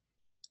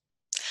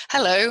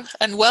Hello,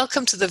 and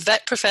welcome to the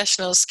Vet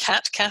Professionals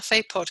Cat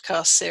Cafe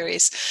podcast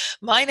series.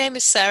 My name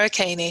is Sarah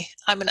Caney.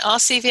 I'm an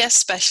RCVS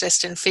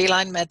specialist in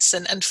feline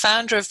medicine and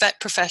founder of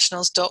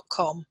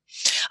vetprofessionals.com.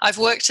 I've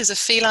worked as a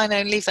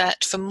feline-only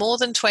vet for more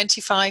than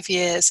 25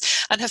 years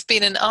and have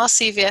been an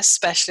RCVS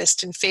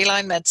specialist in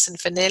feline medicine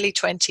for nearly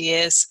 20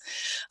 years.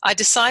 I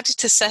decided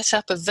to set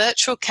up a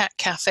virtual cat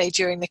cafe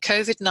during the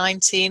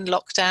COVID-19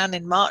 lockdown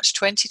in March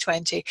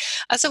 2020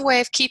 as a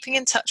way of keeping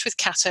in touch with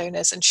cat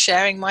owners and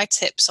sharing my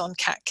tips on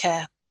cat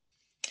care.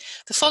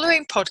 The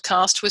following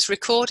podcast was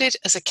recorded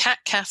as a Cat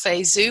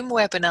Cafe Zoom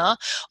webinar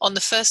on the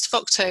 1st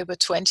of October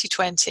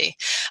 2020,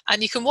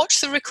 and you can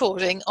watch the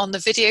recording on the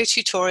video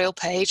tutorial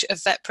page of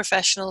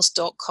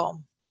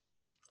vetprofessionals.com.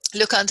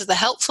 Look under the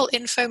helpful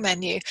info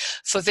menu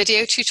for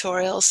video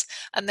tutorials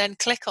and then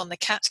click on the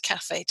Cat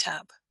Cafe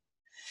tab.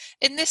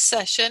 In this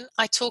session,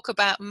 I talk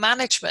about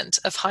management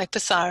of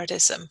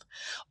hypothyroidism.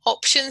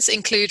 Options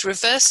include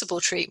reversible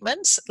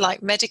treatments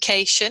like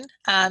medication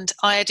and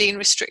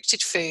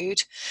iodine-restricted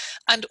food,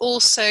 and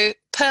also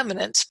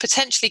permanent,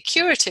 potentially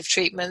curative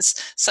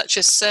treatments such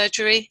as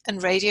surgery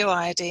and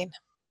radioiodine.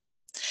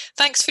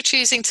 Thanks for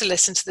choosing to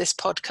listen to this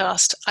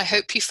podcast. I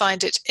hope you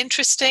find it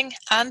interesting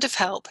and of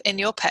help in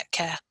your pet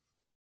care.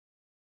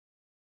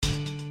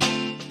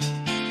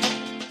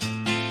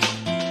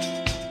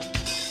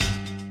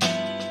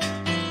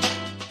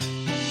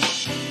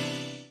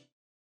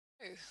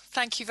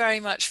 Thank you very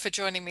much for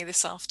joining me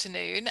this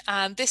afternoon.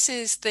 And this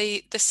is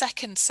the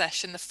second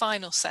session, the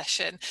final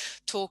session,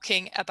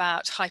 talking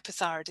about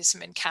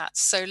hypothyroidism in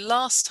cats. So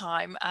last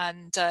time,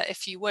 and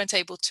if you weren't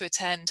able to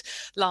attend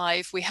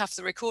live, we have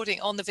the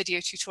recording on the video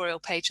tutorial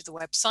page of the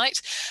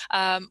website.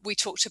 We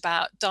talked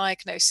about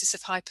diagnosis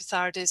of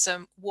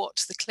hypothyroidism,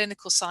 what the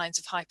clinical signs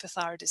of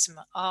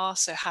hypothyroidism are,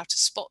 so how to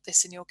spot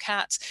this in your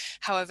cat,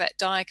 how a vet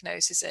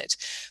diagnoses it.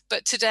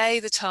 But today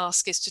the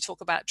task is to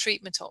talk about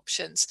treatment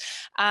options.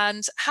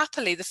 And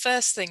happily, the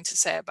first thing to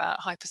say about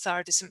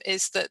hypothyroidism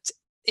is that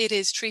it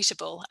is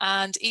treatable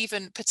and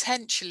even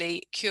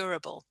potentially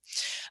curable,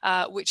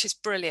 which is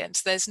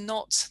brilliant. There's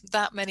not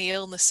that many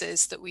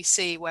illnesses that we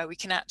see where we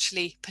can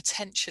actually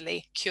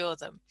potentially cure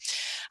them.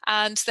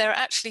 And there are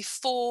actually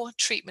 4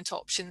 treatment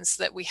options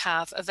that we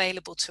have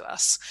available to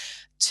us.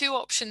 2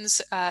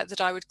 options that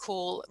I would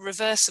call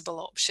reversible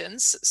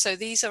options. So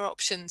these are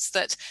options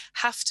that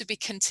have to be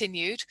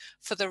continued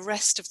for the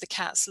rest of the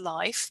cat's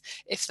life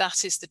if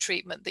that is the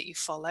treatment that you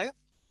follow.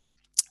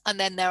 And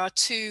then there are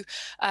 2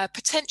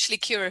 potentially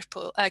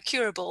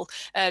curable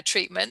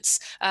treatments,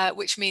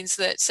 which means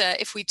that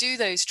if we do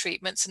those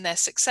treatments and they're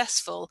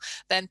successful,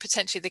 then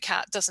potentially the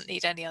cat doesn't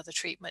need any other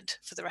treatment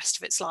for the rest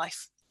of its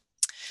life.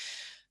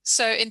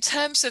 So in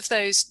terms of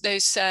those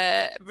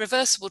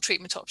reversible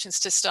treatment options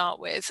to start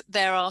with,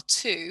 there are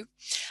 2.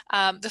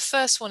 The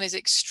first one is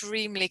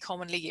extremely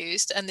commonly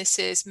used, and this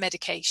is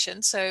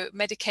medication. So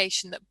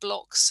medication that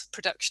blocks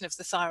production of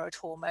the thyroid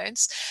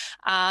hormones.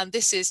 And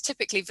this is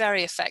typically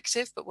very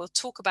effective, but we'll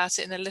talk about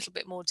it in a little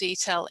bit more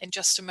detail in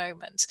just a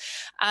moment.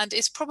 And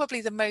it's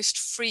probably the most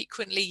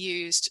frequently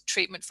used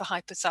treatment for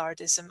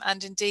hypothyroidism.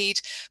 And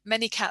indeed,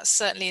 many cats,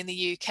 certainly in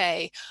the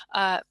UK,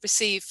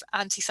 receive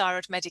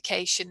antithyroid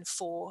medication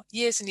for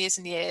years and years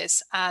and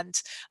years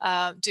and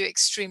do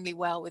extremely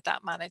well with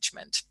that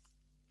management.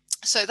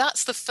 So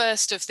that's the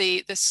first of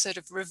the sort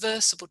of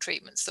reversible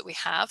treatments that we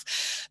have.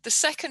 The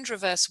second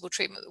reversible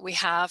treatment that we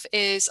have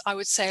is, I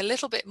would say, a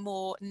little bit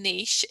more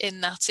niche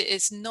in that it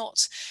is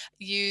not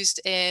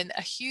used in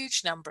a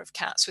huge number of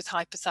cats with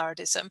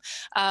hypothyroidism,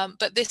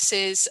 but this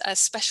is a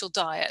special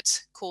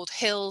diet called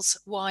Hill's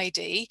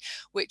YD,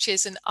 which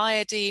is an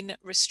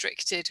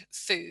iodine-restricted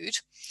food.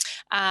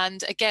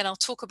 And again, I'll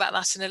talk about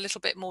that in a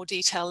little bit more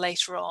detail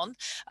later on.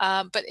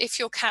 But if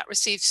your cat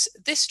receives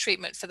this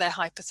treatment for their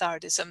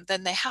hypothyroidism,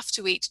 then they have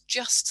to eat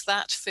just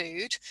that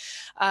food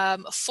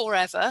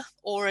forever,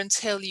 or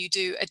until you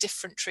do a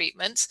different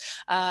treatment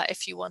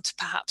if you want to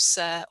perhaps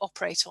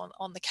operate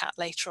on the cat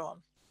later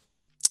on.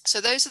 So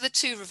those are the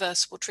 2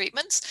 reversible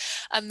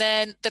treatments. And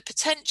then the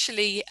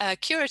potentially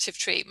curative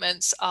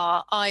treatments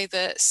are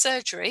either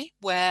surgery,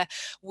 where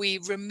we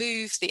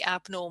remove the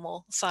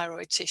abnormal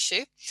thyroid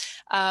tissue,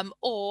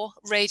 or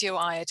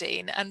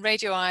radioiodine. And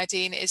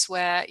radioiodine is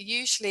where,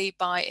 usually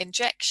by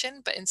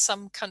injection, but in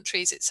some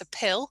countries it's a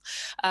pill,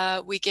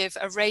 we give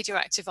a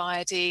radioactive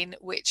iodine,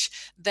 which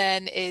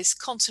then is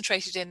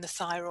concentrated in the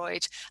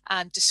thyroid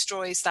and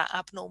destroys that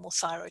abnormal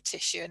thyroid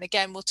tissue. And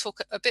again, we'll talk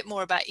a bit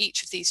more about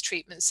each of these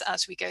treatments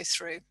as we go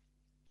through.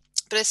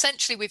 But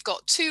essentially, we've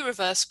got 2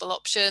 reversible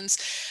options,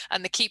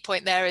 and the key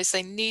point there is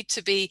they need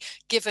to be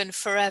given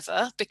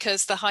forever,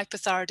 because the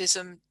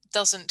hypothyroidism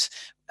doesn't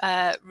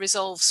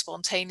resolve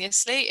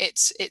spontaneously.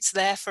 It's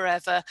there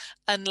forever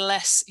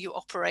unless you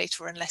operate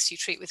or unless you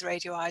treat with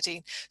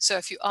radioiodine. So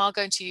if you are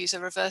going to use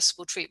a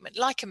reversible treatment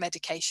like a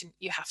medication,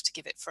 you have to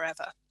give it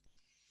forever.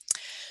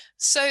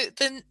 So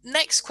the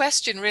next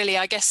question, really,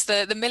 I guess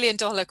the $1 million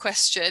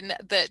question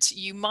that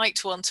you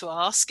might want to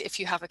ask if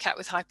you have a cat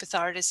with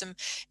hypothyroidism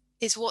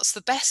is what's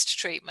the best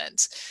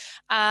treatment.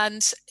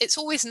 And it's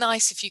always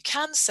nice if you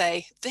can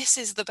say, this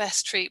is the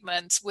best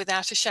treatment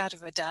without a shadow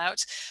of a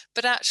doubt.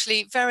 But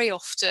actually, very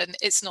often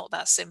it's not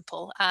that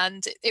simple.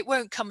 And it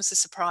won't come as a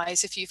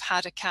surprise if you've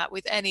had a cat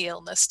with any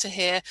illness to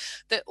hear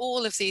that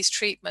all of these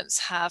treatments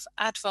have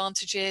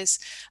advantages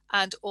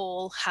and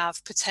all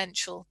have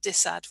potential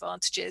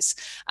disadvantages.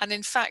 And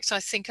in fact, I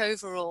think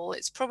overall,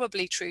 it's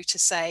probably true to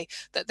say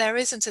that there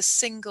isn't a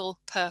single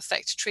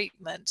perfect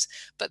treatment,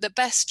 but the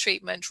best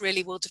treatment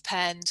really will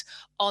depend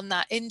on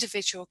that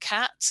individual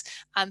cat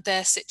and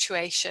their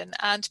situation,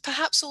 and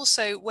perhaps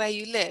also where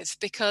you live,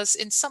 because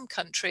in some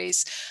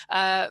countries,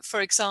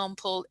 for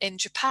example, in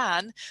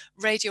Japan,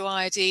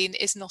 radioiodine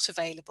is not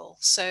available.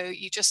 So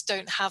you just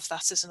don't have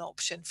that as an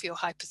option for your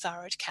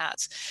hypothyroid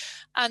cat.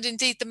 And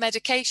indeed, the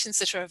medications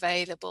that are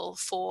available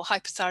for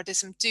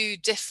hypothyroidism do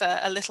differ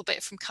a little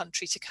bit from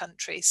country to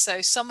country.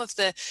 So some of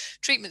the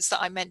treatments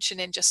that I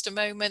mention in just a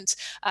moment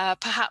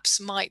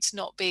perhaps might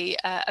not be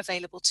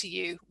available to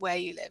you where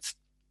you live.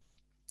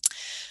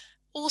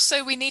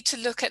 Also, we need to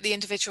look at the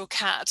individual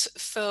cat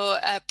for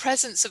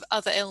presence of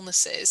other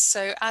illnesses.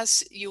 So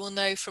as you will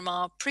know from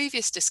our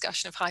previous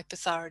discussion of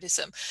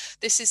hypothyroidism,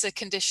 this is a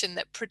condition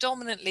that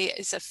predominantly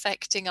is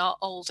affecting our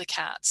older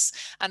cats.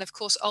 And of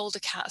course, older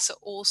cats are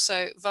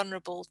also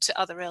vulnerable to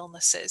other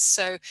illnesses.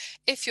 So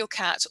if your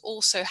cat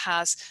also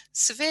has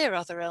severe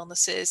other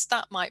illnesses,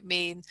 that might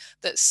mean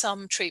that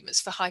some treatments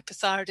for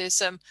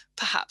hypothyroidism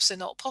perhaps are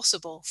not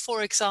possible.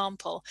 For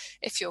example,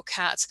 if your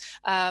cat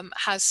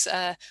has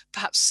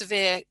perhaps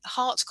severe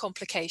heart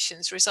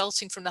complications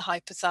resulting from the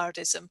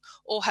hypothyroidism,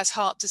 or has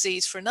heart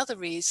disease for another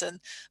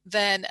reason,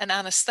 then an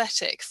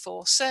anesthetic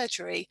for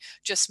surgery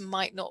just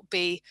might not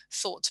be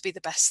thought to be the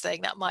best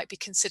thing. That might be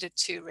considered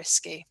too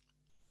risky.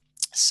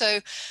 So,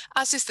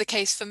 as is the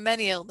case for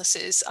many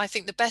illnesses, I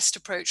think the best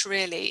approach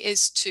really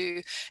is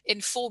to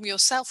inform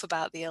yourself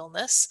about the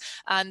illness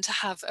and to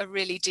have a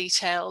really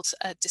detailed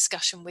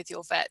discussion with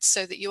your vet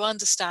so that you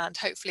understand,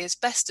 hopefully as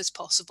best as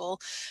possible,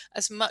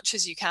 as much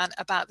as you can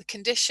about the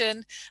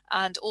condition,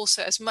 and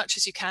also as much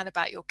as you can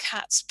about your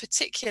cat's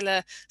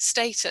particular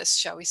status,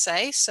 shall we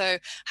say, so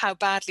how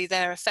badly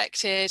they're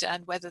affected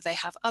and whether they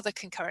have other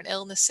concurrent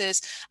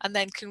illnesses, and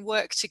then can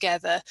work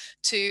together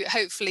to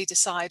hopefully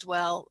decide,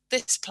 well,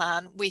 this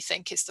plan we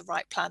think is the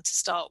right plan to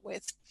start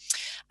with.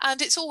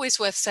 And it's always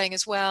worth saying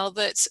as well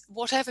that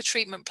whatever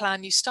treatment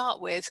plan you start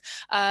with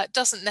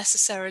doesn't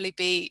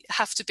necessarily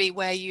have to be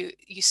where you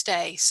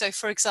stay. So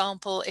for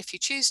example, if you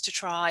choose to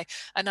try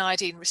an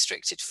iodine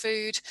restricted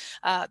food,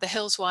 the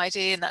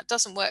Hills-YD, and that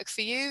doesn't work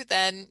for you,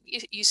 then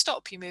you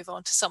stop, you move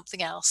on to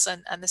something else.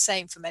 And the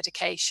same for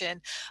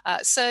medication.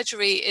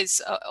 Surgery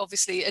is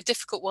obviously a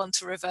difficult one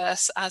to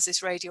reverse, as is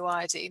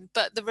radioiodine,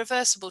 but the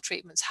reversible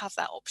treatments have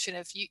that option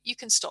of you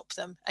can stop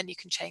them and you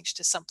can change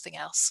to something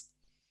else.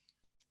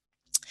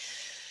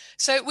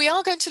 So we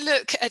are going to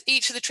look at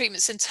each of the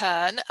treatments in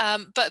turn,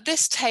 but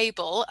this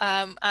table,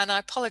 and I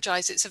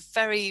apologize, it's a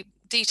very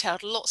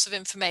detailed, lots of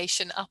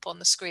information up on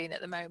the screen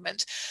at the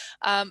moment.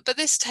 But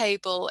this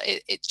table,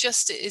 it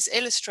just is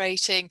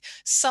illustrating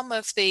some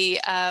of the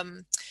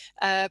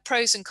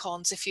pros and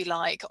cons, if you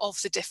like,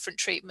 of the different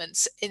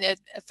treatments in a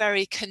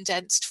very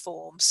condensed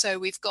form. So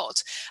we've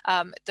got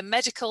the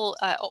medical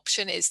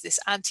option is this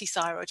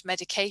anti-thyroid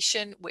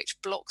medication, which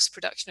blocks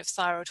production of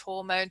thyroid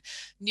hormone.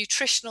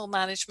 Nutritional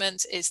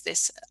management is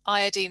this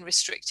iodine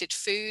restricted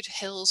food,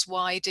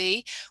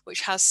 Hills-YD,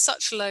 which has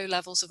such low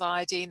levels of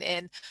iodine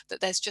in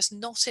that there's just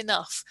not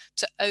enough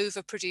to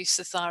overproduce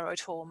the thyroid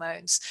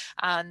hormones.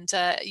 And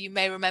you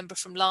may remember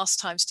from last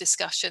time's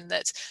discussion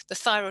that the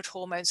thyroid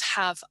hormones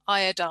have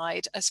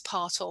iodide as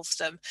part of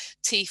them,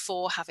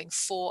 T4 having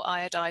 4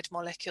 iodide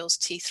molecules,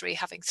 T3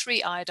 having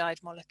 3 iodide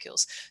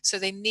molecules. So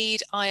they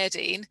need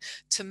iodine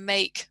to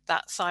make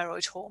that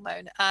thyroid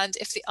hormone. And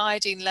if the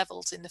iodine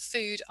levels in the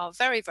food are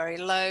very, very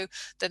low,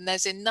 then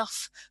there's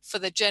enough for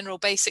the general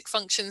basic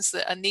functions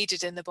that are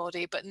needed in the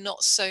body, but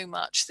not so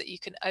much that you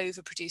can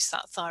overproduce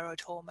that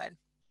thyroid hormone.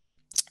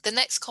 The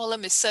next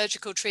column is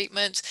surgical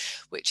treatment,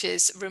 which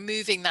is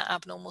removing that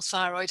abnormal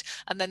thyroid.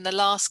 And then the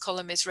last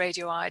column is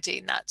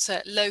radioiodine, that's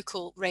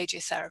local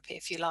radiotherapy,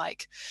 if you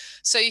like.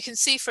 So you can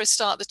see for a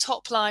start, the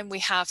top line, we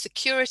have the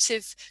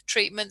curative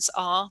treatments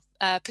are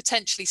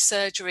potentially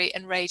surgery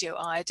and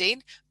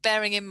radioiodine,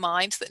 bearing in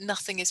mind that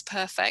nothing is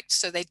perfect,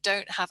 so they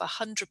don't have a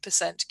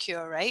 100%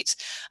 cure rate.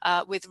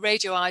 With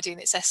radioiodine,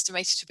 it's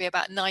estimated to be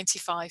about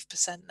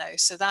 95% though,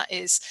 so that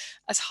is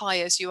as high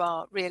as you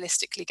are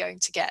realistically going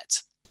to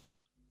get.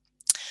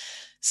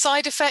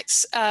 Side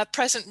effects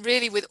present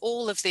really with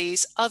all of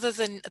these, other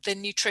than the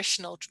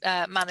nutritional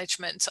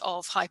management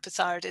of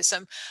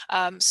hypothyroidism.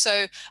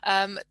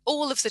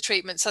 All of the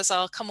treatments, as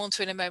I'll come on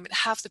to in a moment,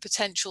 have the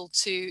potential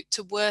to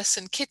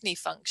worsen kidney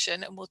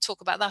function, and we'll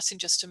talk about that in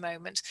just a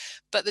moment.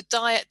 But the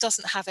diet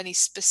doesn't have any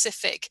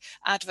specific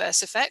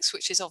adverse effects,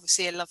 which is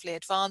obviously a lovely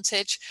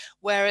advantage.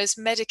 Whereas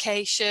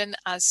medication,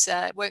 as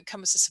won't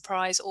come as a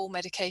surprise, all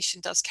medication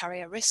does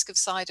carry a risk of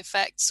side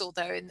effects,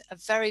 although in a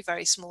very,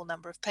 very small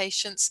number of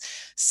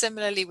patients.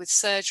 Similarly, with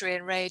surgery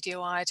and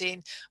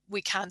radioiodine,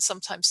 we can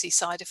sometimes see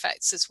side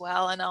effects as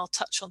well, and I'll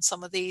touch on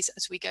some of these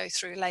as we go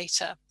through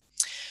later.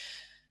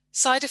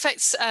 Side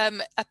effects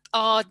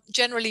are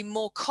generally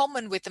more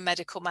common with the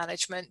medical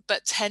management,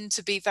 but tend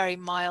to be very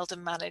mild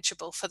and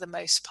manageable for the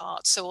most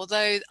part. So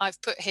although I've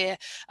put here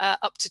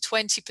up to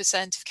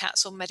 20% of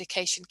cats on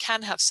medication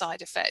can have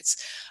side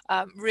effects,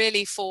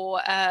 really for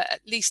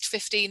at least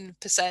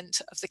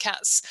 15% of the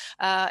cats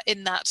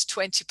in that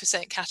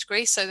 20%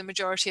 category, so the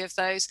majority of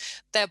those,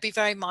 they'll be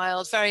very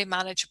mild, very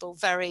manageable,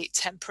 very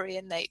temporary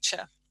in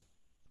nature.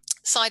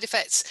 Side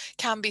effects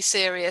can be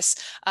serious,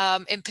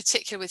 in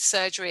particular with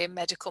surgery and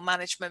medical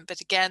management, but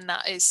again,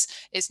 that is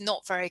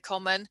not very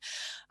common.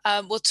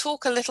 We'll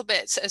talk a little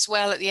bit as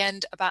well at the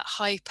end about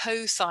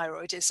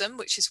hypothyroidism,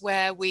 which is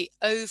where we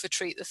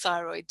overtreat the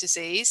thyroid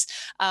disease,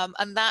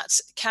 and that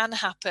can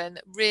happen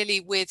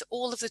really with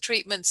all of the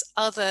treatments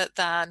other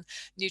than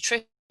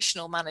nutritional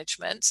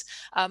management.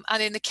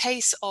 And in the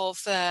case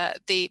of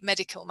the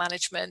medical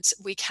management,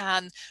 we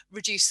can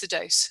reduce the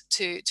dose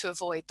to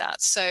avoid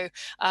that. So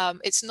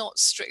it's not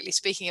strictly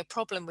speaking a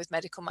problem with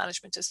medical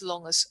management as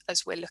long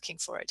as we're looking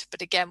for it.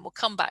 But again, we'll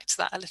come back to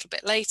that a little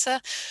bit later.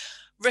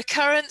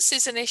 Recurrence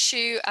is an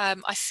issue,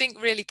 I think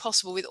really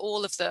possible with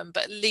all of them,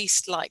 but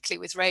least likely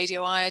with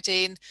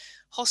radioiodine.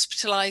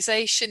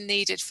 Hospitalization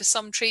needed for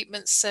some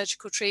treatments,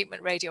 surgical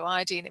treatment,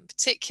 radioiodine in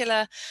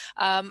particular,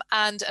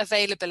 and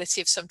availability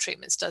of some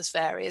treatments does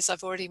vary. As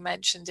I've already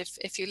mentioned,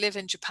 if you live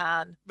in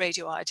Japan,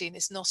 radioiodine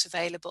is not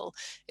available.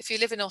 If you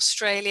live in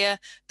Australia,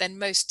 then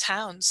most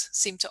towns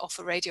seem to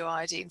offer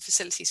radioiodine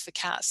facilities for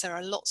cats. There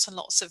are lots and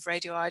lots of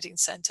radioiodine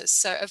centers,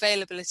 so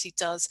availability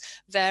does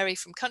vary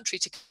from country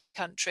to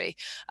country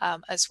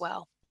as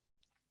well.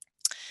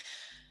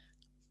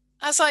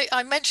 As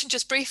I mentioned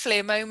just briefly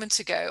a moment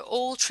ago,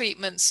 all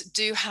treatments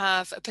do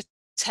have a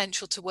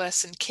potential to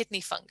worsen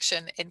kidney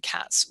function in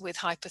cats with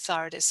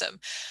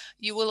hypothyroidism.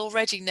 You will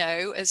already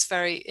know, as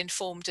very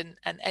informed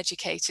and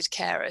educated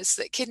carers,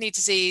 that kidney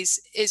disease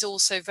is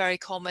also very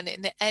common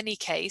in any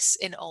case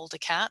in older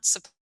cats.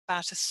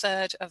 About a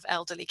third of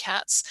elderly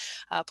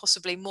cats,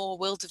 possibly more,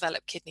 will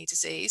develop kidney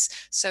disease.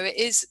 So it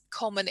is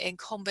common in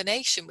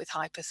combination with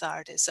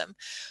hypothyroidism,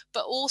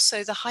 but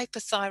also the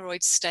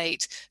hypothyroid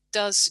state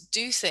does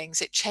do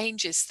things, it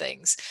changes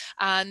things.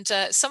 And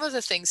some of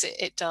the things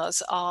it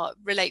does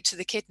relate to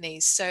the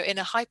kidneys. So in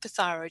a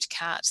hypothyroid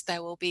cat,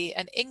 there will be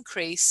an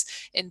increase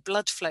in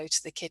blood flow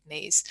to the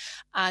kidneys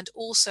and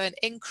also an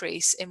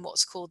increase in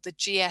what's called the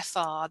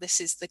GFR.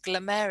 This is the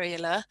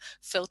glomerular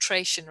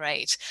filtration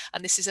rate,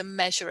 and this is a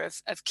measure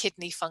of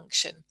kidney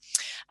function.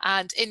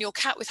 And in your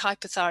cat with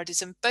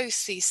hypothyroidism,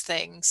 both these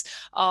things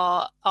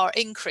are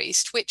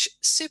increased, which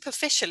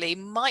superficially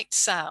might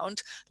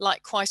sound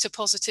like quite a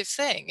positive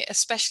thing,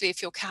 especially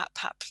if your cat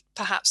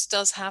perhaps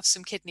does have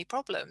some kidney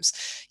problems.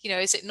 You know,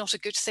 is it not a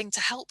good thing to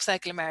help their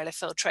glomerular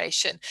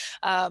filtration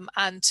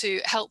and to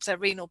help their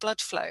renal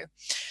blood flow?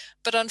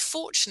 But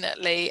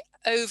unfortunately,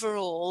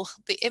 overall,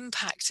 the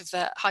impact of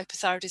the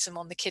hypothyroidism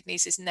on the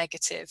kidneys is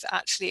negative.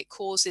 Actually, it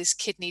causes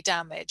kidney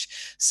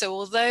damage. So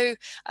although,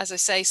 as I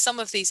say, some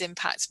of these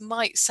impacts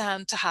might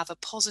sound to have a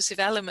positive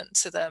element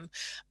to them,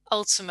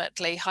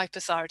 ultimately,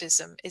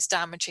 hypothyroidism is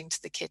damaging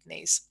to the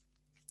kidneys.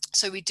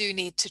 So we do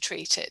need to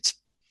treat it.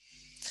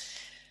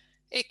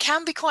 It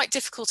can be quite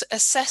difficult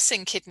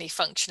assessing kidney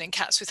function in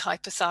cats with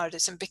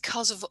hypothyroidism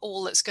because of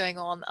all that's going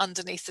on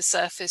underneath the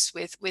surface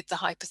with the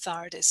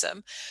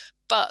hypothyroidism.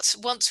 But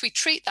once we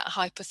treat that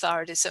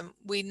hypothyroidism,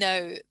 we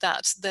know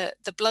that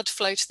the blood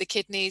flow to the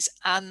kidneys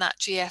and that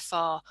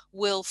GFR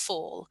will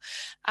fall.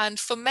 And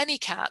for many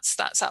cats,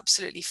 that's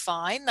absolutely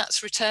fine.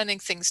 That's returning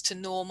things to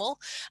normal,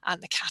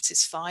 and the cat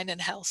is fine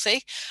and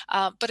healthy.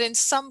 But in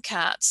some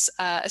cats,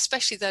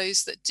 especially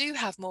those that do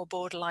have more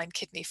borderline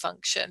kidney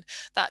function,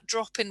 that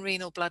drop in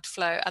renal blood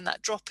flow and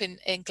that drop in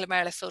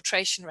glomerular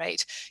filtration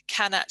rate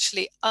can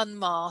actually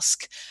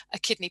unmask a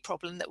kidney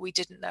problem that we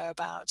didn't know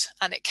about,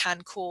 and it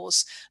can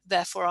cause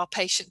therefore our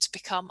patient to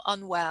become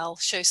unwell,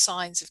 show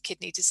signs of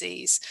kidney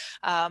disease,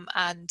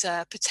 and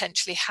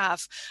potentially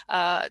have,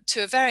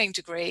 to a varying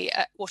degree,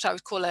 what I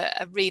would call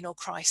a renal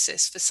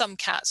crisis. For some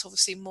cats,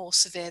 obviously more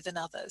severe than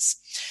others.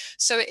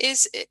 So it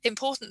is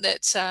important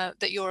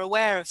that you're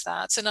aware of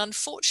that. And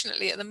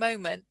unfortunately, at the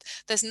moment,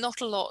 there's not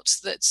a lot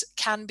that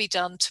can be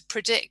done to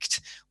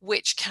predict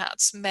which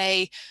cats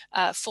may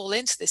fall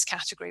into this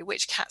category,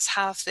 which cats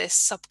have this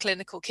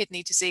subclinical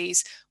kidney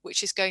disease,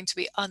 which is going to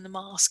be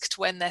unmasked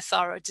when their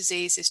thyroid disease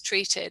is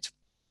treated.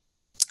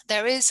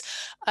 There is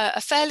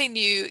a fairly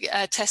new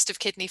test of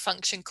kidney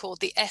function called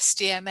the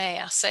SDMA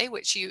assay,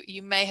 which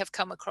you may have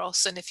come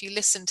across. And if you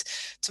listened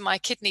to my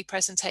kidney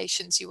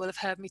presentations, you will have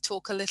heard me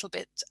talk a little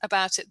bit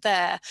about it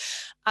there.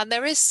 And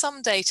there is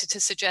some data to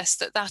suggest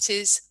that that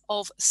is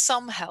of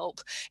some help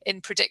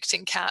in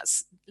predicting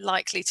cats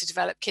likely to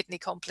develop kidney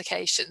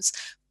complications.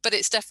 but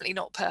it's definitely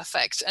not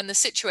perfect. And the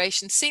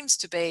situation seems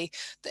to be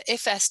that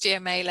if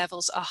SDMA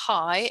levels are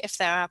high, if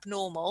they're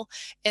abnormal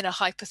in a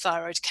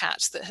hypothyroid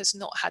cat that has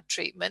not had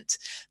treatment,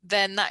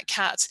 then that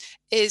cat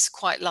is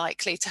quite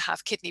likely to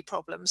have kidney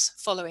problems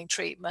following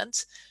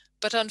treatment.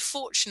 But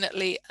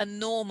unfortunately, a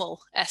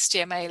normal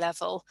SDMA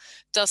level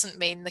doesn't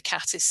mean the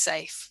cat is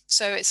safe.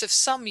 So it's of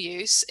some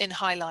use in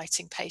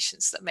highlighting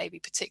patients that may be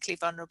particularly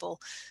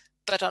vulnerable,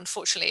 but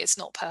unfortunately, it's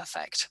not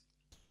perfect.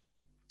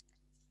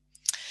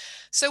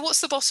 So what's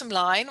the bottom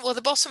line? Well,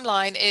 the bottom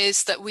line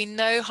is that we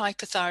know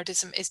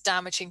hypothyroidism is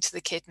damaging to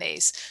the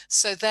kidneys.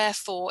 So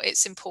therefore,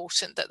 it's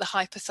important that the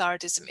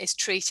hypothyroidism is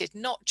treated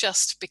not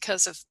just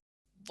because of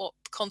what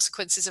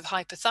consequences of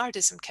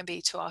hypothyroidism can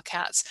be to our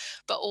cats,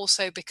 but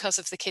also because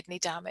of the kidney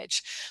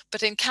damage.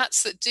 But in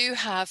cats that do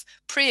have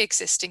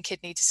pre-existing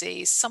kidney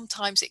disease,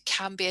 sometimes it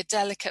can be a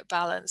delicate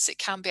balance. It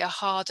can be a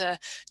harder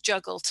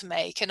juggle to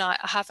make. And I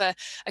have a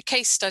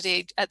case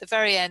study at the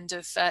very end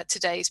of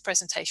today's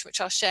presentation, which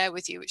I'll share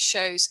with you, which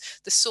shows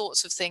the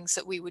sorts of things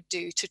that we would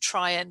do to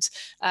try and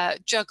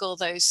juggle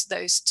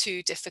those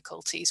two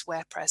difficulties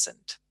where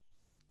present.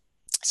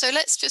 So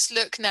let's just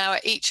look now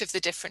at each of the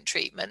different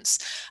treatments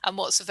and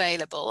what's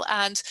available.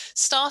 And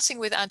starting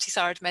with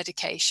antithyroid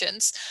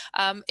medications,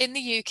 in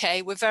the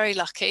UK, we're very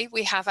lucky.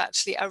 We have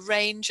actually a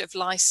range of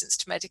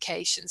licensed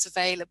medications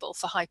available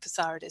for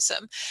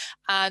hypothyroidism.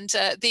 And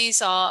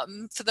these are,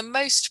 for the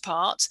most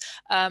part,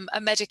 a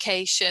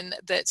medication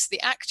that's the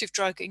active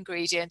drug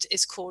ingredient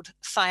is called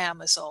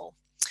thiamazole.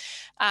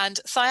 And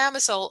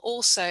thiamazole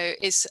also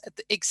is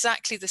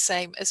exactly the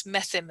same as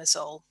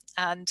methimazole.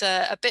 And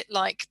a bit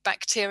like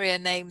bacteria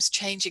names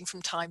changing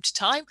from time to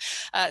time,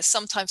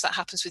 sometimes that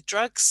happens with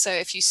drugs. So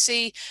if you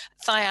see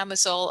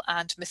thiamazole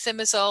and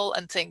methimazole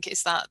and think,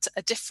 is that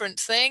a different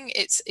thing?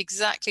 It's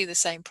exactly the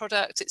same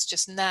product. It's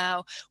just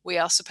now we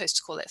are supposed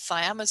to call it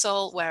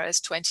thiamazole, whereas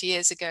 20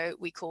 years ago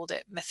we called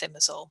it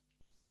methimazole.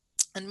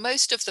 And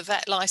most of the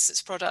vet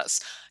licensed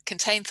products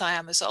contain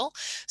thiamazole.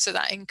 So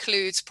that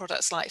includes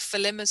products like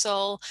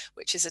falimazole,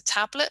 which is a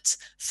tablet,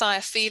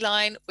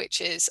 thiopheline, which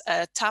is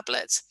a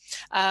tablet,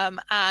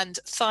 and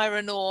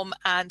Thyronorm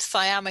and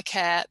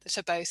Thiamacare, that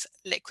are both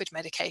liquid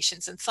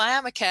medications. And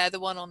Thiamacare, the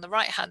one on the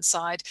right-hand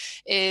side,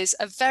 is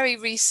a very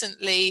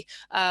recently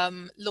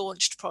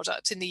launched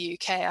product in the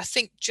UK, I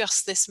think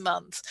just this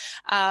month.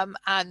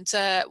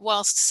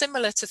 Whilst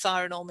similar to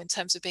Thyronorm in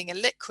terms of being a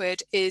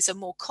liquid, is a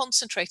more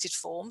concentrated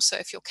form. So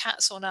if your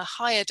cat's on a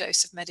higher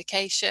dose of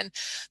medication,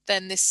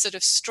 then this sort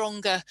of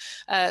stronger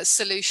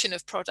solution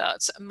of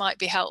products might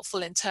be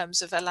helpful in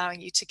terms of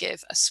allowing you to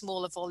give a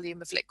smaller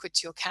volume of liquid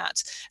to your cat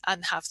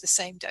and have the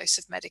same dose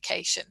of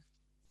medication.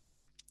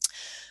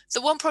 The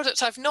one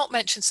product I've not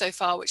mentioned so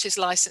far, which is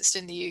licensed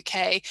in the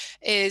UK,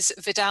 is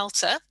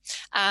Vidalta.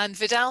 And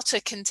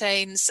Vidalta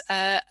contains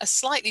a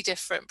slightly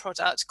different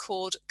product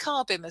called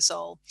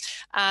carbimazole.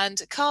 And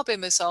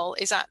carbimazole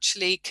is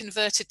actually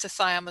converted to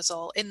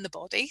thiamazole in the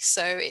body.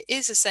 So it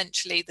is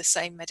essentially the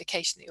same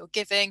medication that you're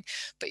giving,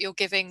 but you're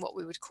giving what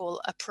we would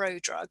call a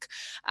prodrug.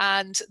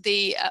 And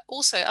the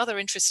also other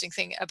interesting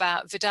thing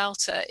about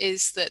Vidalta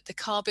is that the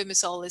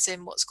carbimazole is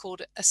in what's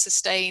called a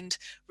sustained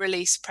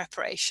release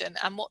preparation.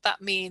 And what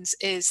that means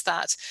is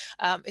that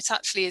it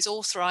actually is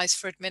authorized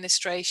for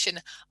administration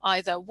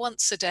either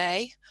once a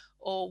day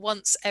or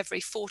once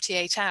every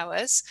 48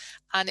 hours,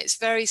 and it's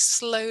very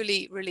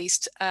slowly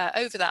released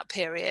over that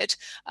period.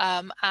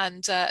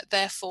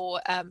 Therefore,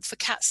 for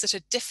cats that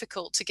are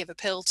difficult to give a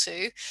pill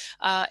to,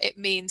 it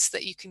means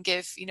that you can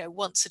give,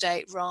 once a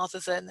day rather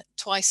than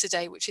twice a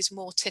day, which is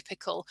more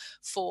typical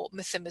for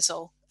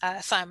methimazole,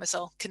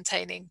 thiamazole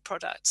containing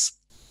products.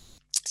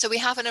 So we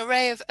have an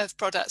array of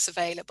products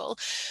available.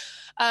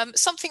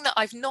 Something that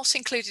I've not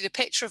included a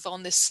picture of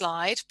on this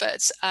slide,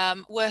 but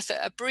worth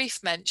a brief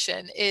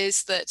mention,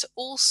 is that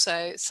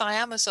also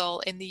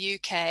thiamazole in the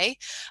UK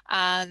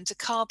and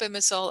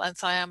carbimazole and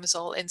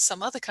thiamazole in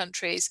some other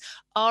countries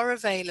are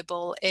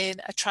available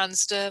in a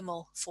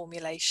transdermal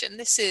formulation.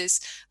 This is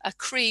a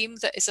cream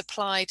that is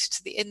applied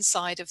to the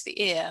inside of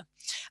the ear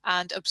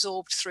and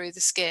absorbed through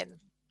the skin.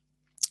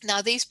 Now,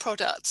 these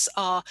products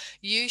are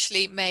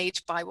usually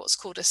made by what's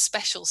called a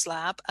specials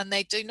lab, and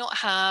they do not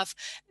have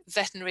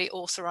veterinary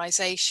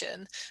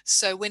authorization.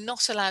 So we're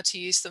not allowed to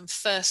use them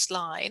first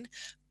line.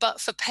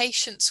 But for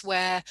patients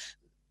where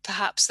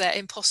perhaps they're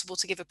impossible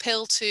to give a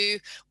pill to,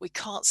 we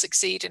can't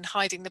succeed in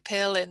hiding the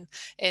pill in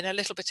a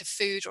little bit of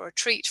food or a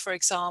treat, for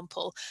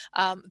example,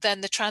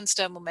 then the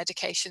transdermal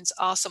medications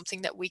are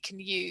something that we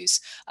can use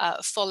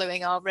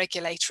following our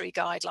regulatory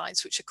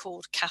guidelines, which are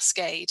called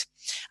Cascade.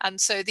 And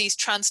so these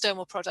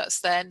transdermal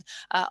products then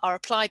are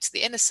applied to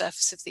the inner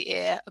surface of the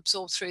ear,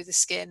 absorbed through the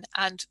skin,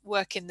 and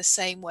work in the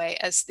same way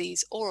as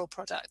these oral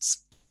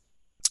products.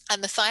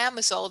 And the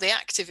thiamazole, the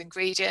active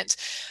ingredient,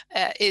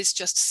 is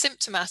just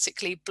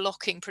symptomatically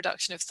blocking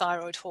production of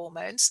thyroid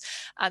hormones.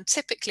 And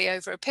typically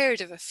over a period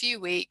of a few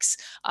weeks,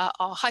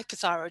 our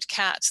hypothyroid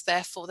cats,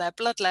 therefore their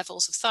blood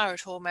levels of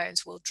thyroid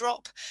hormones will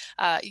drop.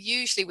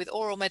 Usually with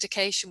oral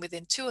medication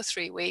within 2 or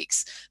 3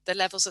 weeks, the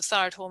levels of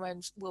thyroid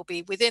hormones will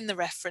be within the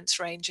reference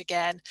range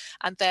again.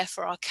 And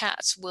therefore our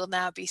cats will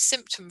now be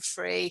symptom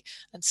free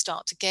and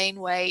start to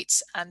gain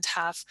weight and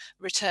have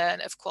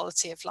return of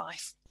quality of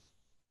life.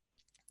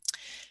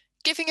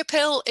 Giving a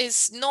pill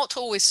is not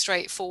always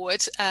straightforward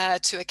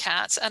to a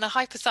cat, and a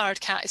hypothyroid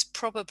cat is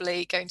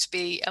probably going to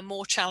be a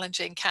more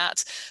challenging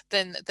cat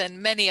than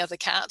many other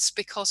cats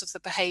because of the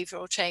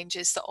behavioural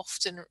changes that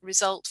often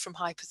result from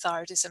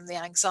hypothyroidism, the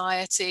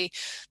anxiety,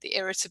 the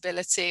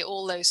irritability,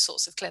 all those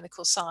sorts of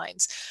clinical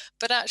signs.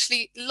 But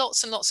actually,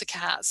 lots and lots of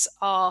cats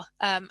are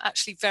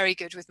actually very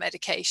good with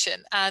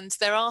medication, and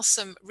there are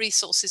some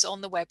resources on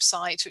the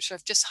website, which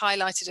I've just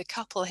highlighted a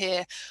couple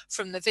here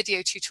from the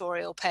video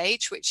tutorial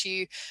page, which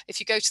if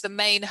you go to the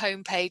main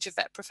homepage of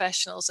Vet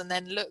Professionals and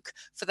then look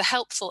for the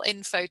helpful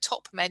info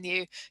top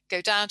menu,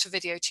 go down to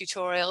video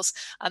tutorials,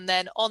 and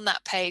then on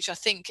that page, I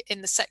think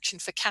in the section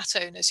for cat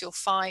owners, you'll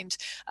find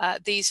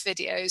these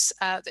videos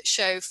that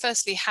show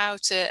firstly how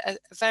to,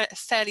 a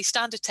fairly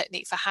standard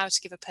technique for how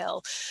to give a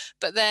pill,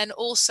 but then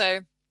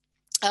also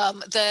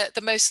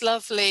the most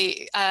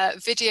lovely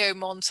video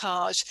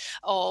montage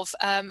of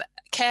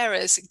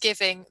carers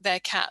giving their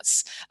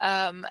cats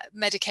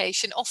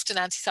medication, often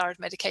anti-thyroid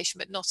medication,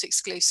 but not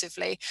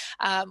exclusively,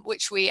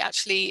 which we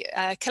actually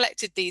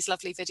collected these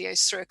lovely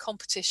videos through a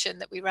competition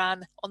that we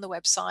ran on the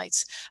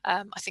website,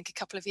 I think a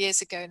couple of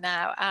years ago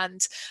now.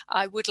 And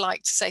I would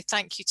like to say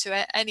thank you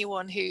to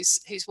anyone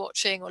who's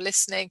watching or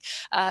listening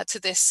to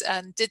this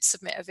and did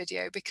submit a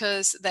video,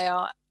 because they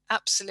are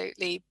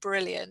absolutely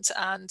brilliant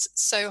and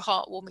so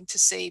heartwarming to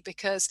see,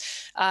 because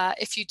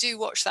if you do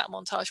watch that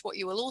montage, what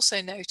you will also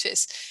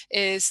notice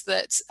is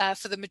that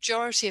for the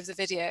majority of the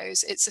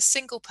videos, it's a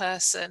single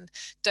person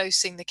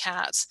dosing the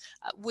cat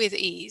with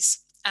ease.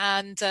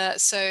 And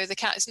so the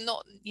cat is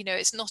not,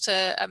 it's not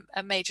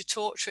a major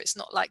torture. It's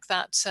not like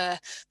that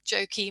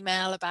joke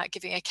email about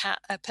giving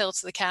a pill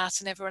to the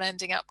cat and everyone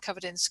ending up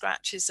covered in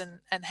scratches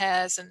and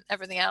hairs and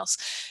everything else.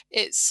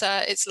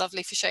 It's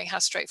lovely for showing how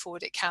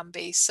straightforward it can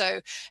be. So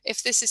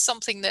if this is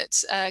something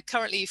that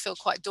currently you feel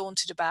quite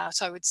daunted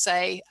about, I would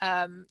say,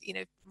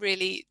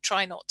 really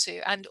try not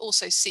to, and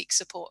also seek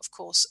support, of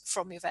course,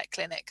 from your vet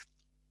clinic.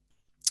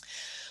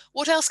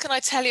 What else can I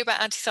tell you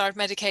about anti-thyroid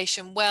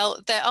medication? Well,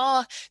 there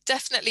are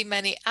definitely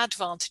many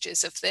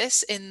advantages of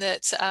this, in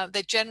that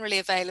they're generally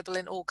available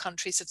in all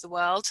countries of the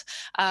world,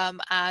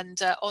 and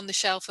on the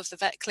shelf of the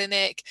vet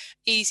clinic,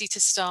 easy to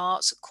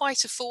start, quite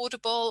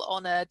affordable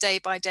on a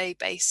day-by-day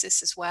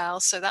basis as well.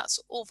 So that's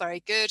all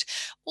very good.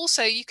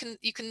 Also, you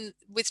can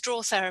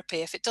withdraw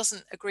therapy. If it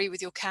doesn't agree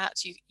with your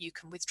cat, you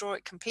can withdraw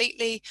it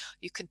completely.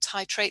 You can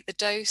titrate the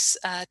dose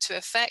to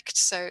effect.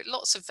 So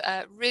lots of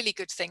really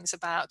good things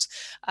about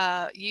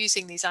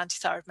using these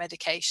anti-thyroid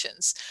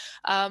medications.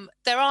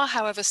 There are,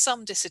 however,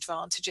 some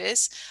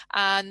disadvantages,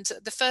 and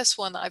the first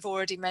one that I've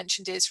already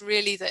mentioned is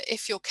really that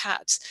if your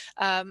cat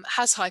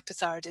has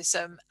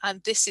hypothyroidism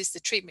and this is the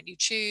treatment you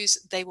choose,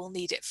 they will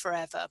need it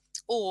forever,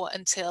 or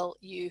until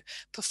you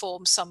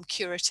perform some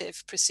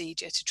curative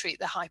procedure to treat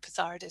the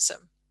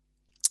hypothyroidism.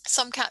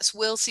 Some cats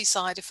will see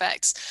side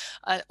effects,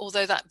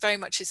 although that very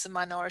much is the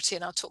minority,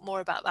 and I'll talk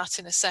more about that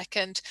in a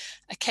second.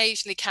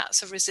 Occasionally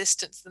cats are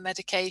resistant to the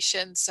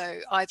medication, so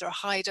either a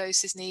high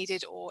dose is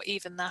needed or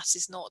even that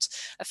is not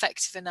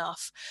effective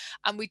enough.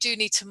 And we do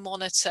need to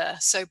monitor,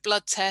 so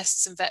blood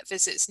tests and vet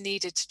visits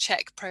needed to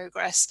check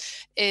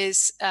progress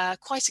is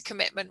quite a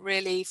commitment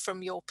really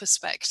from your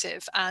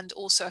perspective, and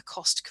also a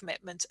cost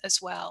commitment as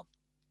well.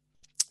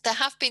 There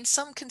have been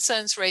some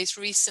concerns raised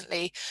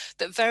recently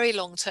that very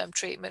long-term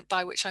treatment,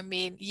 by which I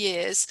mean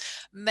years,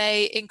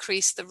 may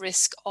increase the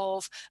risk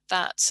of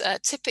that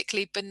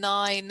typically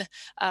benign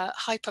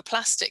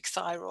hyperplastic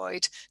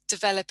thyroid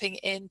developing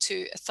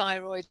into a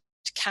thyroid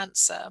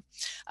cancer.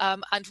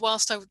 And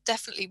whilst I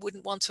definitely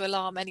wouldn't want to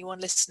alarm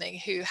anyone listening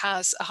who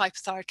has a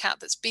hypothyroid cat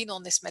that's been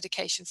on this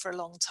medication for a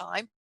long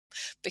time,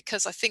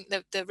 because I think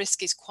that the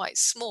risk is quite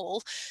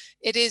small,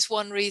 it is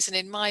one reason,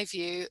 in my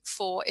view,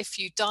 for if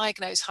you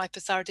diagnose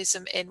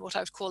hypothyroidism in what I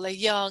would call a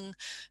young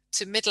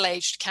to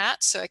middle-aged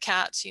cat, so a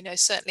cat,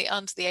 certainly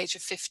under the age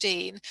of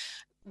 15,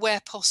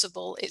 where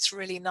possible, it's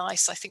really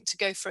nice, I think, to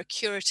go for a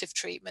curative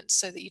treatment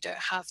so that you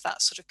don't have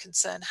that sort of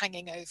concern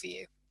hanging over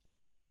you.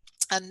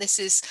 And this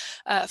is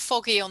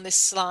Foggy on this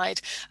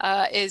slide,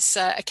 is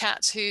a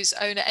cat whose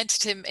owner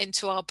entered him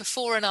into our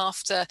before and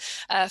after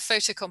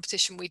photo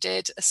competition we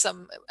did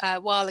some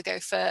while ago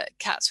for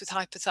cats with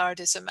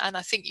hypothyroidism. And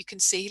I think you can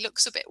see he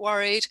looks a bit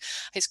worried.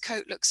 His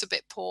coat looks a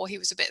bit poor. He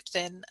was a bit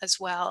thin as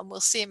well. And we'll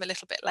see him a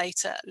little bit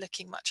later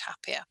looking much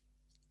happier.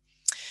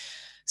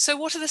 So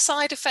what are the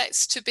side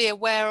effects to be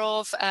aware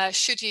of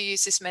should you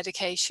use this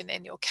medication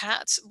in your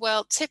cat?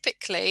 Well,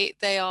 typically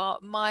they are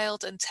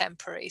mild and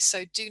temporary,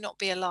 so do not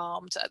be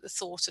alarmed at the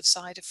thought of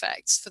side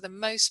effects. For the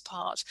most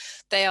part,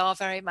 they are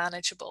very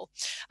manageable.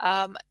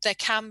 There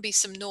can be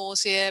some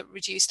nausea,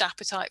 reduced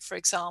appetite, for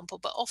example,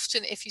 but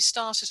often if you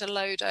start at a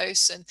low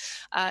dose and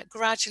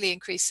gradually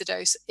increase the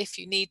dose if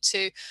you need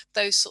to,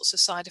 those sorts of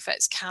side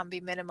effects can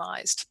be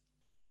minimized.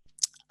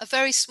 A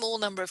very small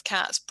number of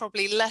cats,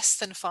 probably less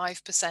than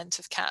 5%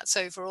 of cats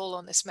overall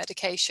on this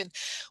medication,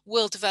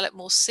 will develop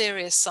more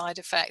serious side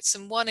effects.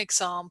 And one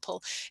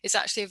example is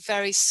actually a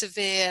very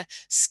severe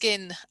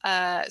skin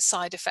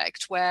side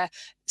effect where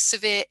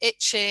severe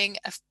itching,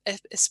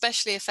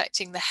 especially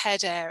affecting the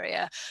head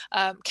area,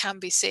 can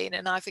be seen.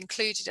 And I've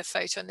included a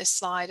photo on this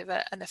slide of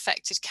an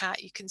affected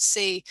cat. You can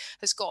see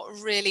has got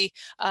really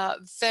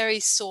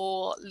very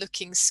sore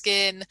looking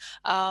skin,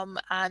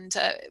 and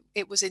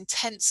it was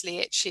intensely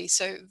itchy.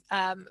 So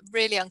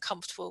really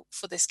uncomfortable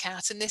for this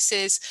cat. And this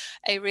is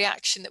a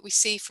reaction that we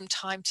see from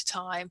time to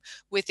time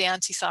with the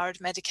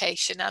antithyroid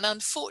medication. And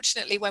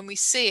unfortunately, when we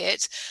see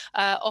it,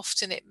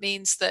 often it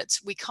means that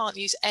we can't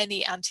use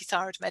any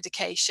antithyroid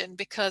medication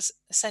because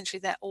essentially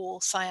they're all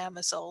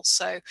thiamazole.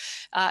 So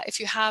if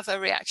you have a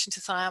reaction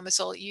to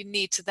thiamazole, you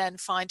need to then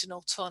find an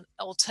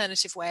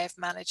alternative way of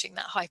managing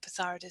that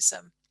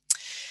hypothyroidism.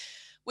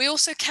 We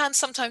also can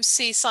sometimes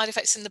see side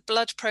effects in the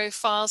blood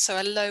profile,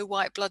 so a low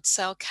white blood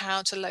cell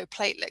count, a low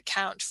platelet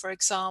count, for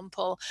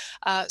example,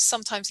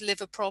 sometimes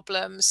liver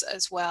problems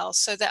as well.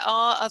 So there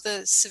are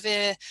other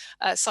severe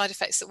side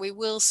effects that we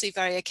will see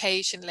very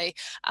occasionally,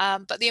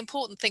 but the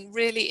important thing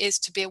really is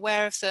to be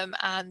aware of them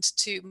and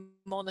to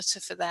monitor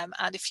for them.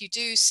 And if you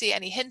do see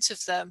any hint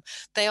of them,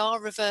 they are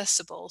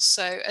reversible.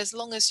 So as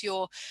long as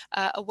you're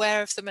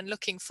aware of them and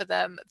looking for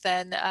them,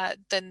 then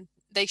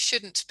they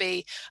shouldn't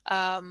be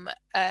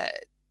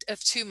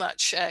of too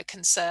much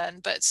concern,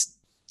 but it's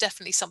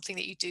definitely something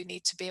that you do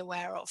need to be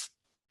aware of.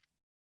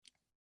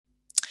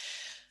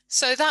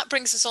 So that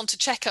brings us on to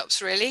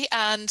checkups really,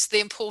 and the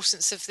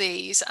importance of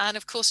these. And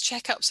of course,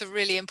 checkups are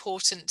really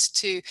important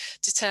to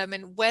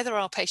determine whether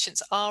our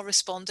patients are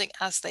responding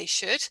as they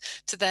should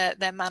to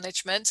their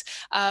management,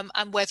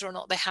 and whether or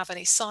not they have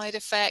any side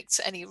effects,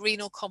 any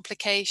renal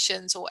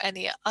complications, or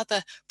any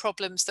other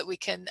problems that we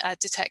can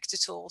detect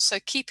at all. So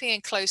keeping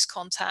in close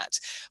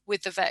contact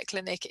with the vet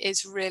clinic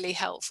is really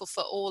helpful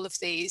for all of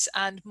these.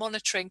 And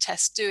monitoring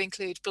tests do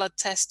include blood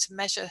tests to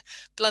measure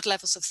blood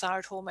levels of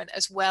thyroid hormone,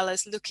 as well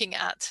as looking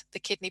at the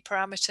kidney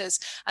parameters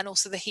and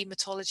also the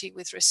hematology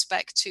with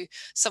respect to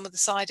some of the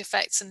side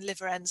effects and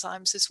liver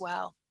enzymes as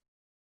well.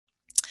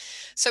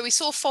 So we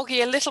saw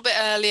Foggy a little bit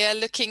earlier,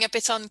 looking a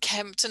bit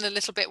unkempt and a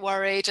little bit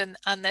worried, and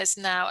there's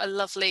now a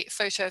lovely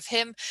photo of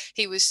him.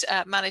 He was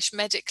managed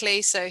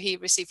medically, so he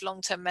received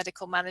long-term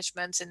medical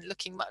management and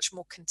looking much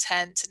more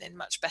content and in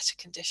much better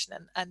condition,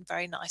 and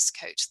very nice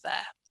coat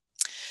there.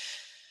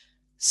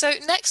 So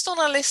next on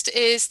our list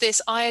is this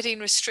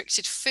iodine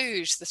restricted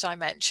food that I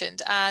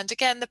mentioned. And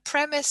again, the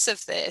premise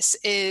of this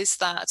is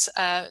that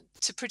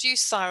to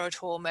produce thyroid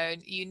hormone,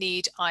 you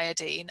need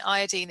iodine.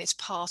 Iodine is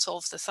part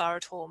of the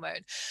thyroid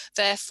hormone.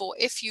 Therefore,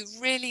 if you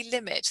really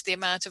limit the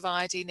amount of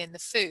iodine in the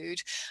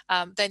food,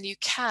 then you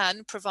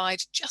can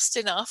provide just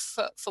enough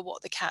for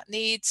what the cat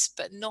needs,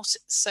 but not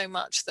so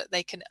much that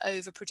they can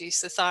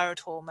overproduce the thyroid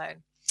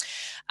hormone.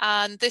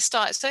 And this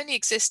diet's only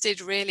existed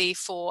really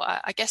for,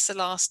 I guess, the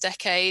last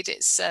decade.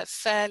 It's a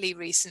fairly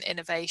recent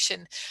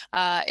innovation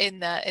in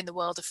the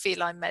world of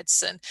feline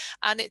medicine,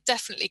 and it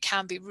definitely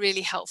can be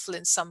really helpful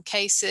in some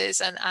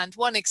cases. And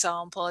one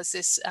example is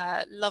this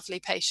lovely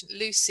patient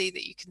Lucy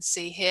that you can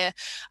see here,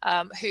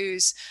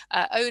 whose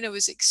owner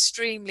was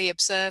extremely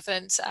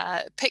observant,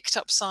 picked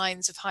up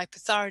signs of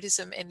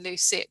hypothyroidism in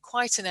Lucy at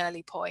quite an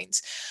early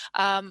point,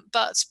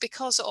 but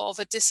because of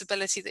a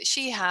disability that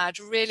she had,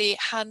 really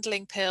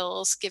handling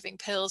pills, giving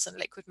pills and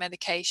liquid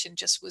medication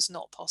just was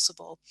not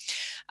possible.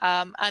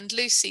 And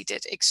Lucy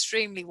did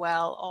extremely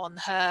well on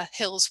her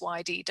Hills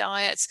YD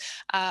diet,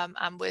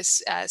 and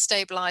was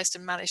stabilized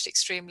and managed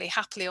extremely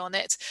happily on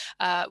it,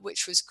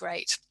 which was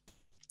great.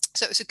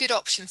 So it's a good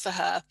option for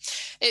her.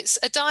 It's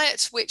a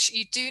diet which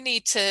you do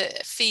need to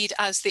feed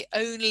as the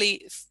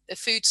only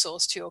food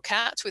source to your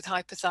cat with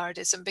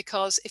hypothyroidism,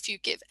 because if you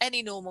give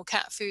any normal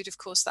cat food, of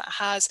course, that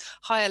has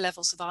higher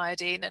levels of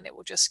iodine, and it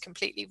will just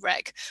completely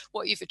wreck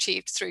what you've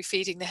achieved through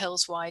feeding the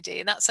Hills YD.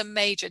 And that's a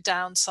major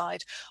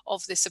downside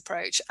of this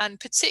approach, and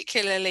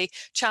particularly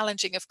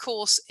challenging, of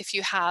course, if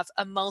you have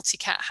a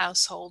multi-cat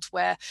household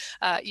where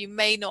you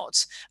may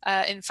not,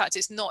 in fact,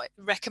 it's not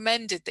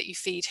recommended that you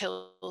feed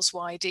Hills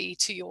YD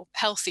to your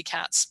healthy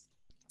cats.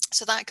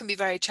 So that can be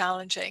very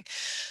challenging.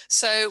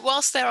 So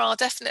whilst there are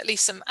definitely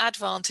some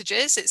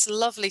advantages, it's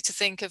lovely to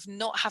think of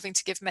not having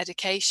to give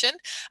medication.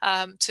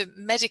 To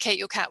medicate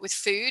your cat with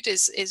food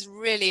is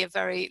really a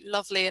very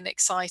lovely and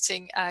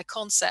exciting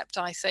concept,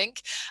 I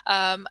think.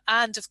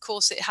 And of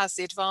course, it has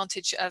the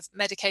advantage of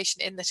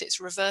medication in that it's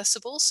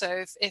reversible.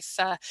 So if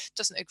it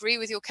doesn't agree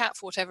with your cat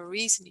for whatever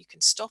reason, you can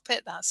stop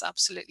it. That's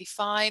absolutely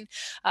fine.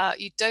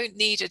 You don't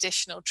need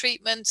additional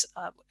treatment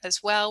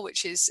as well,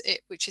 which is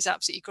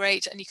absolutely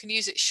great. And you can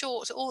use it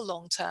short or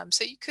long term.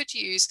 So you could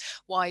use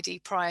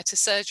YD prior to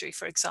surgery,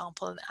 for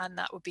example, and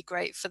that would be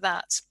great for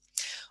that.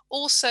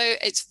 Also,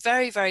 it's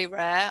very, very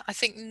rare. I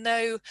think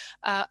no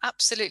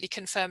absolutely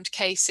confirmed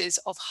cases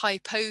of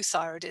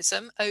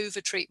hypothyroidism, over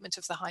treatment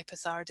of the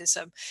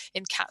hypothyroidism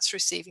in cats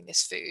receiving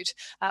this food,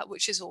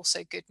 which is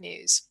also good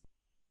news.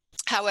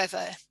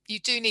 However, you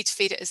do need to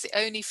feed it as the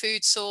only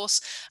food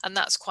source, and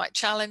that's quite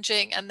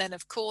challenging. And then,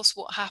 of course,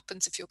 what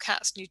happens if your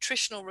cat's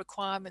nutritional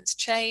requirements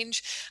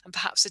change and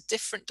perhaps a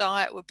different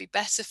diet would be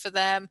better for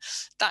them?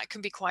 That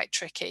can be quite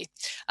tricky.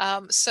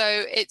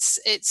 So it's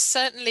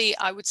certainly,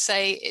 I would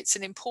say, it's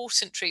an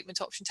important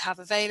treatment option to have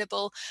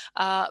available,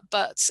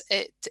 but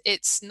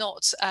it's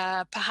not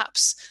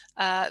perhaps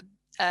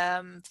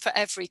for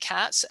every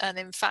cat. And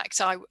in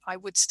fact, I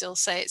would still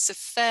say it's a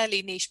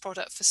fairly niche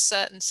product for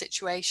certain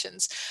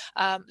situations.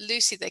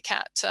 Lucy, the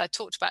cat I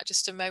talked about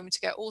just a moment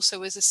ago, also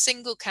was a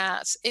single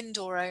cat,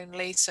 indoor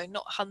only, so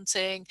not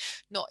hunting,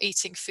 not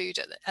eating food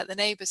at the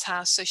neighbour's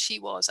house. So she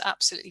was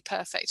absolutely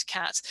perfect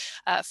cat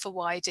for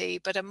YD,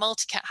 but a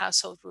multi-cat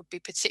household would be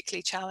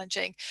particularly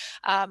challenging.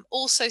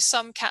 Also,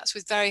 some cats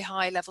with very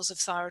high levels of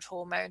thyroid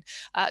hormone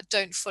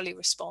don't fully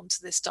respond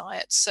to this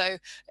diet. So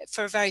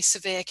for a very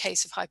severe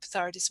case of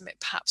hypothyroidism, it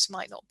perhaps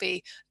might not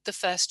be the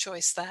first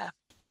choice there.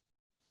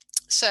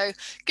 So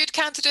good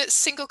candidates,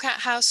 single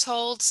cat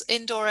households,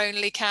 indoor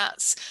only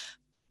cats.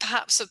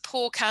 Perhaps a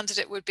poor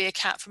candidate would be a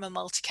cat from a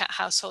multi-cat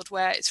household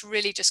where it's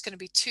really just going to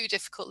be too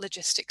difficult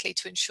logistically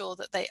to ensure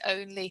that they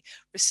only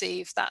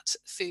receive that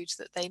food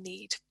that they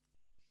need.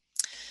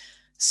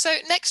 So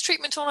next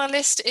treatment on our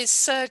list is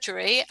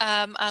surgery,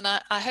 and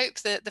I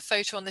hope that the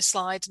photo on this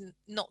slide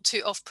not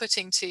too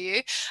off-putting to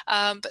you,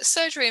 but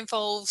surgery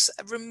involves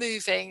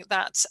removing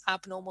that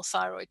abnormal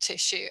thyroid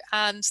tissue,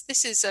 and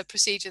this is a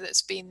procedure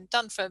that's been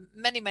done for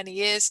many, many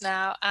years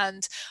now,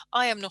 and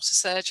I am not a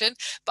surgeon,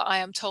 but I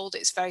am told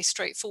it's very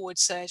straightforward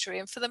surgery,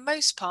 and for the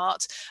most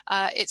part,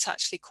 it's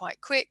actually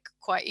quite quick,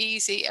 quite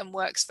easy, and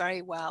works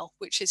very well,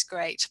 which is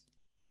great.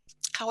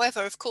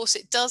 However, of course,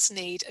 it does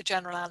need a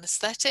general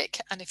anaesthetic,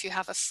 and if you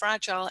have a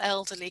fragile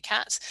elderly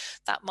cat,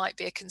 that might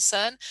be a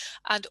concern.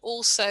 And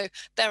also,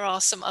 there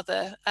are some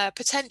other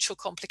potential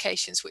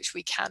complications which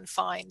we can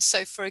find.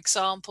 So, for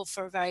example,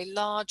 for a very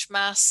large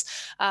mass,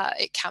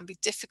 it can be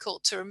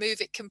difficult to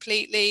remove it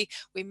completely.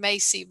 We may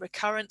see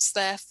recurrence,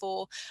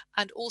 therefore.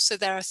 And also,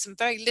 there are some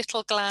very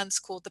little glands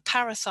called the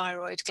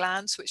parathyroid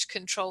glands, which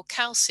control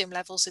calcium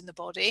levels in the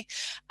body,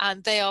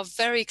 and they are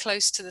very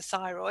close to the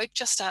thyroid,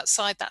 just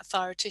outside that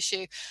thyroid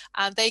tissue,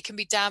 and they can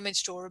be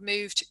damaged or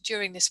removed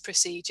during this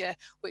procedure,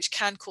 which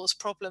can cause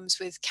problems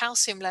with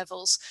calcium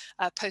levels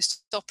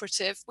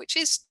post-operative, which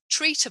is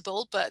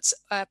treatable but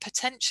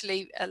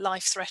potentially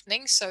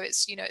life-threatening. So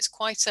it's it's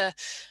quite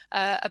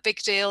a big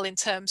deal in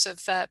terms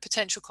of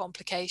potential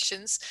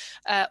complications.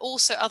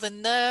 Also, other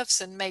nerves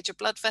and major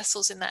blood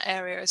vessels in that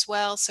area as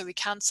well. So we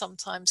can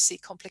sometimes see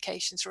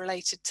complications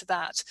related to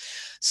that.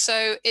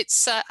 So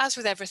it's as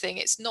with everything,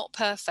 it's not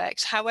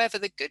perfect. However,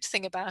 the good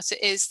thing about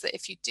it is that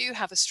if you do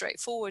have a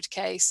straightforward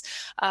case,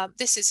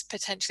 this is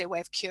potentially a way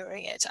of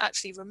curing it.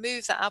 Actually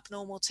remove that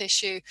abnormal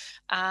tissue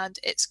and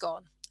it's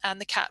gone. And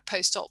the cat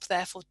post-op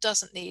therefore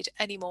doesn't need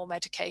any more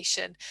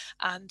medication,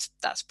 and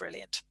that's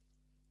brilliant.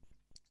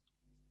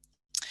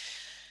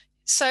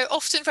 So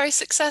often very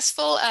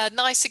successful. A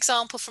nice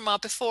example from our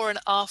before and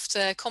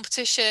after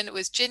competition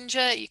was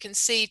Ginger. You can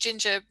see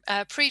Ginger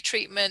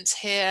pre-treatment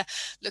here,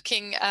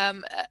 looking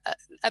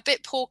a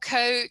bit poor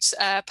coat,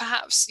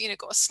 perhaps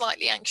got a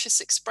slightly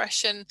anxious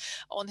expression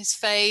on his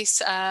face,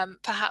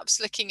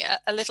 perhaps looking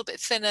a little bit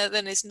thinner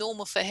than is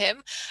normal for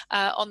him.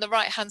 On the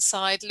right-hand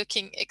side,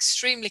 looking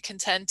extremely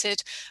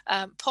contented,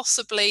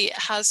 possibly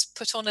has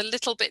put on a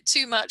little bit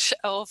too much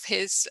of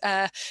his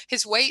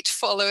weight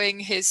following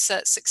his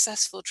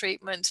successful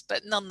treatment,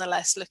 but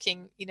nonetheless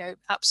looking,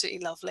 absolutely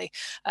lovely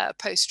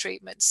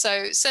post-treatment.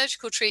 So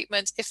surgical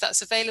treatment, if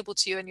that's available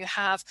to you and you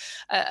have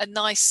a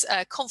nice,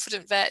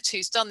 confident vet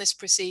who's done this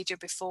procedure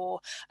before,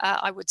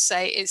 I would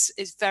say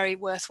is very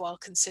worthwhile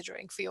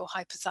considering for your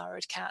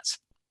hypothyroid cat.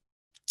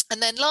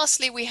 And then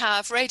lastly, we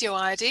have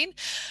radioiodine,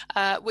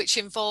 which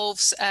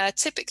involves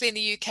typically in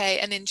the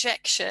UK an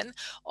injection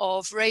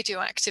of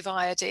radioactive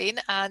iodine.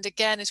 And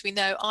again, as we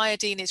know,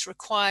 iodine is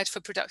required for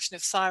production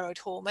of thyroid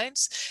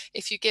hormones.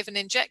 If you give an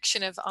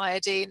injection of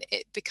iodine,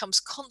 it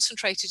becomes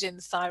concentrated in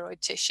the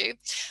thyroid tissue.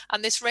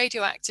 And this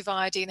radioactive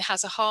iodine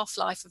has a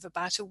half-life of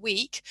about a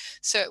week.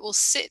 So it will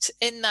sit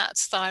in that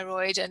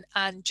thyroid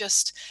and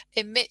just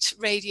emit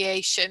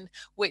radiation,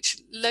 which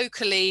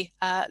locally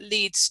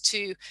leads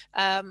to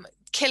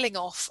killing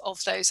off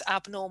of those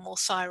abnormal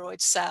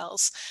thyroid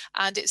cells,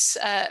 and it's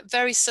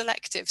very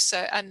selective,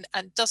 so and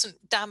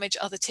doesn't damage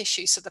other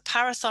tissues. So the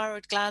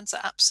parathyroid glands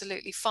are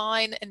absolutely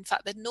fine. In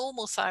fact, the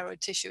normal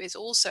thyroid tissue is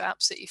also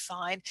absolutely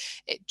fine.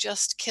 It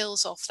just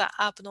kills off that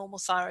abnormal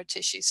thyroid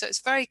tissue. So it's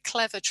very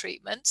clever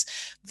treatment,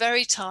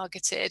 very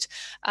targeted,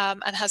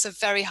 and has a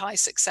very high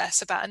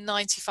success, about a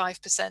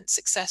 95%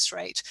 success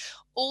rate.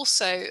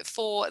 Also,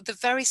 for the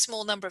very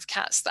small number of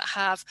cats that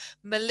have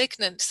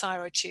malignant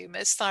thyroid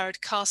tumors, thyroid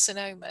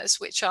carcinomas,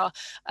 which are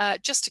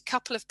just a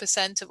couple of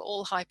percent of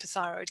all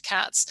hypothyroid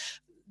cats,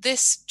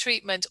 this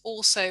treatment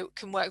also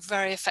can work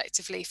very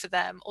effectively for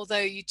them, although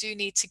you do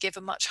need to give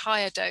a much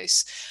higher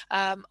dose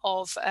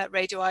of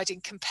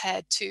radioiodine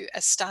compared to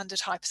a standard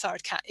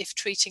hypothyroid cat if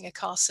treating a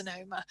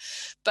carcinoma.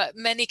 But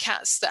many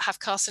cats that have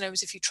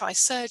carcinomas, if you try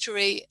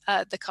surgery,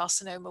 the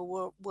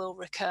carcinoma will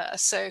recur.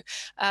 So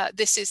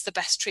this is the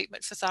best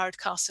treatment for thyroid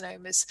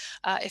carcinomas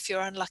if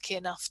you're unlucky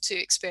enough to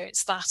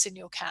experience that in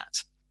your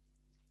cat.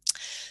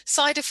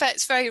 Side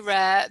effects, very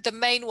rare. The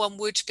main one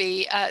would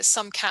be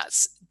some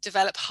cats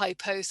develop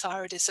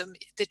hypothyroidism.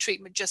 The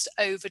treatment just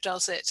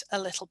overdoes it a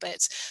little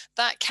bit.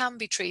 That can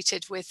be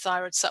treated with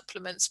thyroid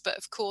supplements, but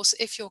of course,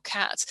 if your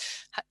cat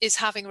is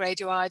having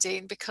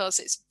radioiodine, because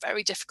it's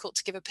very difficult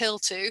to give a pill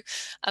to,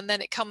 and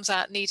then it comes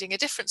out needing a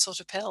different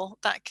sort of pill,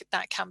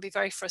 that can be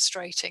very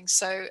frustrating.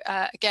 So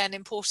again,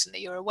 important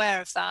that you're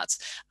aware of that.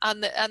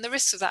 And the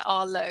risks of that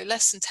are low.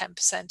 Less than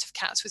 10% of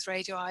cats with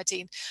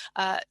radioiodine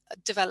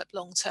develop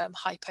long-term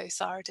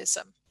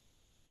hypothyroidism.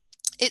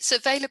 Its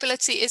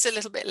availability is a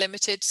little bit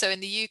limited. So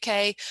in the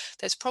UK,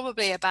 there's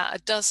probably about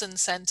a dozen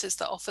centres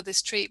that offer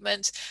this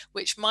treatment,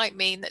 which might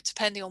mean that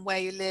depending on where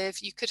you live,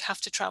 you could have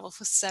to travel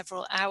for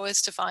several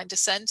hours to find a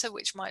centre,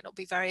 which might not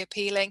be very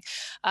appealing.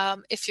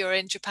 If you're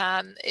in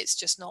Japan, it's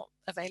just not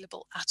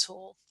available at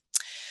all.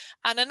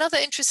 And another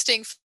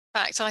interesting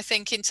fact, I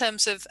think, in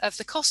terms of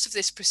the cost of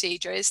this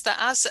procedure is that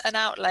as an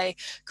outlay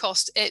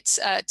cost, it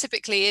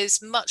typically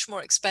is much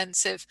more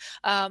expensive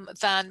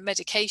than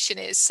medication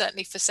is,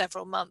 certainly for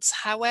several months.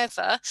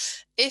 However,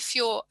 if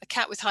your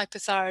cat with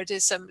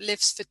hypothyroidism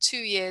lives for 2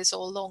 years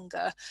or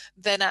longer,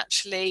 then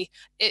actually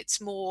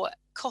it's more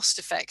cost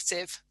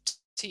effective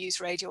to use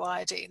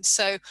radioiodine.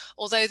 So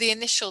although the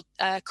initial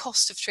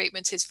cost of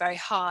treatment is very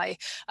high,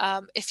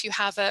 if you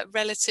have a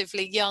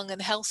relatively young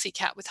and healthy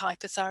cat with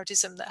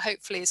hypothyroidism that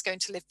hopefully is going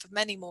to live for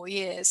many more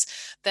years,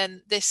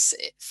 then this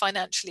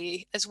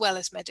financially as well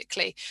as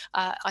medically,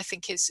 I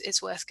think is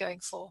worth going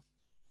for.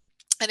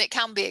 And it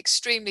can be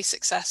extremely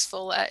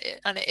successful,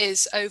 and it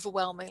is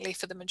overwhelmingly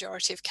for the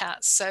majority of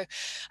cats. So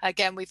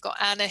again, we've got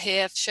Anna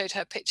here. I've showed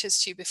her pictures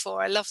to you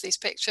before. I love these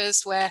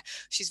pictures where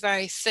she's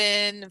very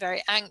thin,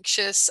 very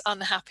anxious,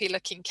 unhappy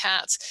looking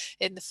cat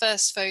in the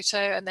first photo.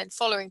 And then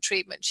following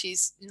treatment,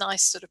 she's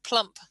nice, sort of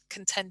plump,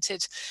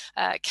 contented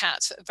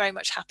cat, very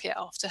much happier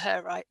after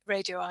her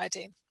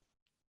radioiodine.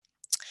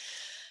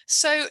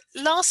 So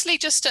lastly,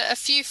 just a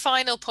few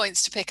final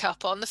points to pick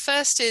up on. The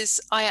first is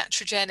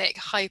iatrogenic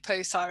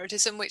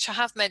hypothyroidism, which I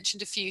have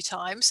mentioned a few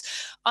times.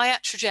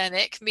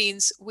 Iatrogenic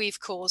means we've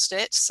caused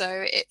it.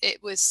 So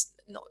it was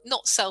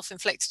not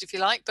self-inflicted, if you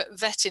like, but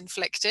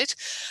vet-inflicted.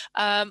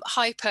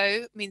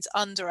 Hypo means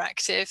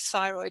underactive.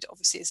 Thyroid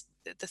obviously is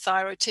the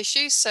thyroid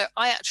tissue. So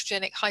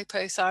iatrogenic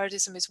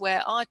hypothyroidism is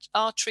where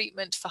our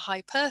treatment for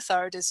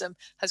hyperthyroidism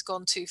has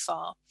gone too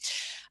far.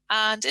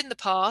 And in the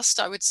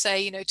past, I would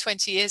say,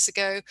 20 years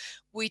ago,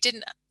 we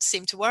didn't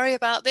seem to worry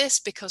about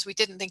this because we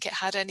didn't think it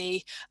had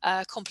any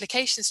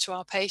complications to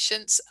our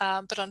patients.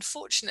 But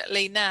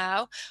unfortunately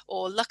now,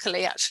 or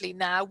luckily actually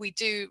now, we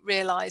do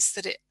realize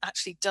that it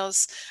actually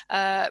does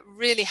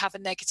really have a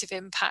negative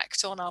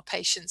impact on our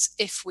patients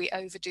if we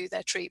overdo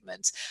their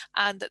treatment,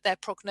 and that their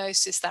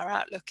prognosis, their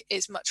outlook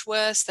is much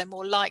worse. They're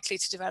more likely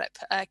to develop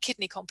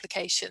kidney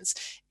complications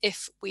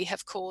if we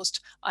have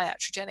caused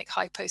iatrogenic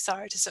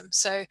hypothyroidism.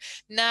 So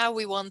now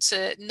we want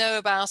to know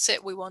about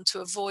it, we want to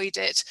avoid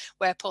it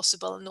where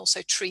possible, and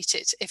also treat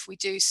it if we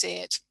do see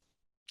it.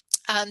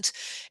 And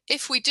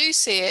if we do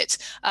see it,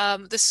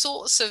 the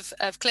sorts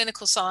of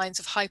clinical signs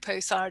of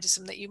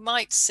hypothyroidism that you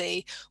might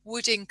see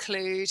would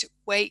include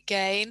weight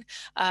gain,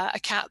 a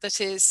cat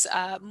that is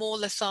more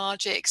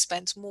lethargic,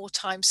 spends more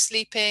time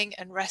sleeping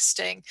and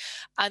resting,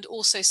 and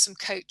also some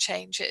coat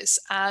changes.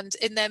 And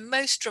in their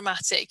most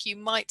dramatic, you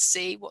might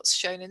see what's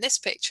shown in this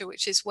picture,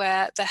 which is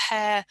where the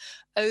hair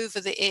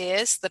over the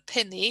ears, the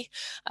pinny,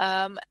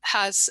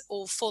 has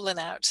all fallen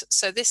out.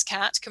 So this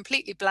cat,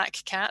 completely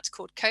black cat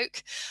called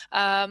Coke,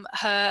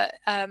 her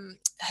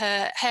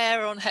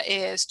hair on her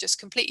ears just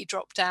completely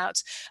dropped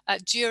out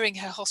during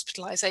her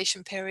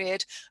hospitalization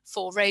period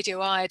for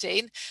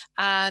radioiodine.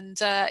 And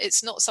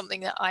it's not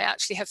something that I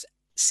actually have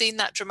seen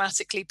that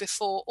dramatically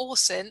before or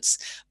since,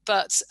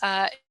 but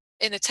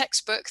in a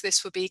textbook,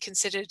 this would be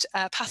considered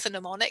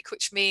pathognomonic,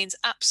 which means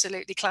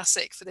absolutely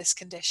classic for this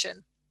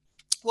condition.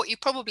 What you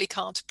probably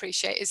can't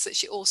appreciate is that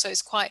she also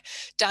is quite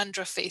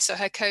dandruffy. So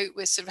her coat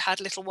was sort of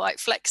had little white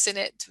flecks in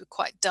it,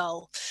 quite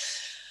dull.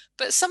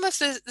 But some of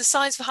the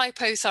signs for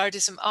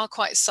hypothyroidism are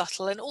quite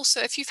subtle. And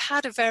also, if you've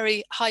had a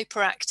very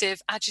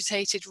hyperactive,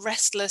 agitated,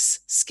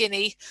 restless,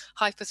 skinny,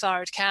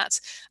 hypothyroid cat,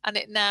 and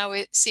it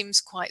seems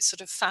quite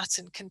sort of fat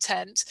and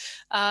content,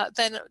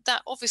 then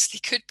that obviously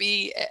could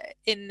be,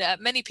 in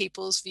many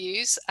people's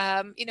views,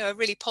 a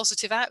really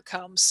positive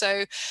outcome.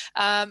 So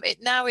it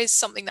now is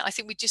something that I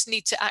think we just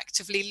need to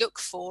actively look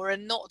for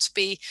and not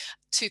be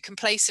too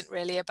complacent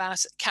really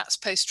about cats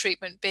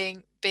post-treatment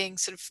being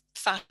sort of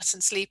fat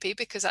and sleepy,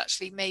 because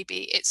actually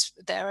maybe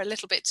they're a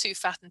little bit too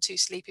fat and too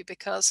sleepy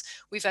because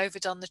we've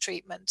overdone the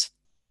treatment.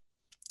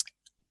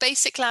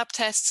 Basic lab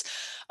tests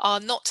are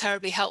not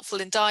terribly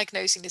helpful in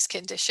diagnosing this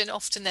condition.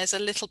 Often there's a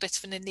little bit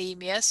of an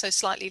anemia, so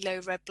slightly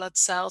low red blood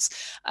cells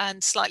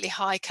and slightly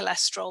high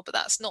cholesterol, but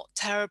that's not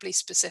terribly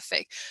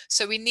specific.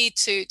 So we need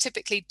to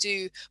typically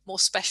do more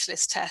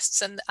specialist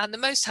tests. And the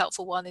most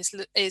helpful one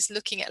is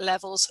looking at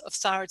levels of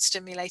thyroid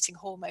stimulating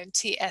hormone,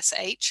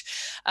 TSH,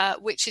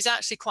 which is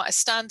actually quite a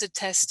standard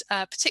test,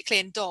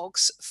 particularly in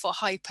dogs, for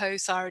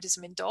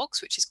hypothyroidism in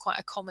dogs, which is quite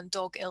a common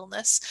dog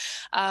illness.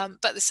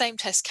 But the same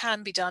test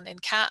can be done in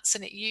cats,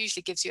 and it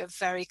usually gives you a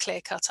very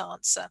clear-cut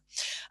answer.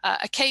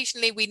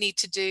 Occasionally, we need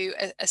to do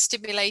a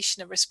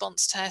stimulation and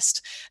response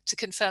test to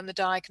confirm the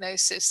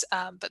diagnosis,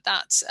 but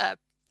that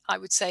I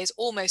would say is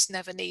almost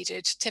never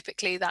needed.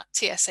 Typically, that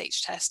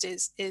TSH test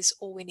is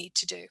all we need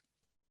to do.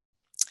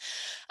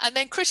 And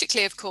then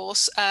critically, of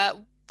course,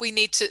 we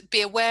need to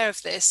be aware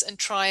of this and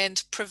try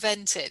and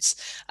prevent it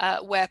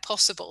where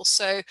possible.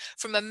 So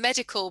from a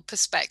medical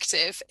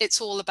perspective,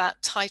 it's all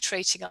about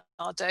titrating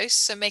our dose.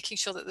 So making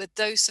sure that the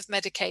dose of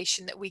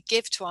medication that we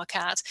give to our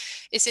cat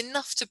is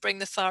enough to bring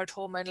the thyroid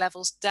hormone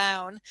levels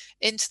down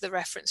into the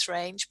reference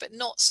range, but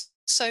not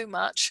so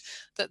much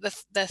that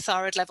the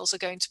thyroid levels are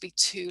going to be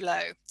too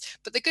low.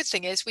 But the good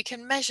thing is we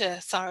can measure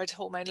thyroid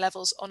hormone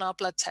levels on our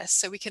blood tests,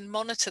 so we can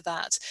monitor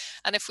that.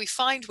 And if we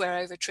find we're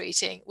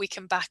over-treating, we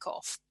can back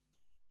off.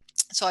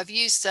 So I've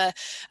used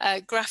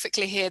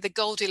graphically here the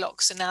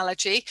Goldilocks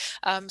analogy.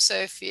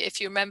 So if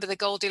you remember the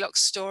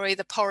Goldilocks story,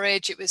 the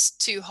porridge, it was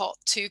too hot,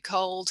 too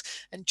cold,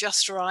 and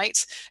just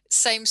right.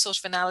 Same sort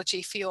of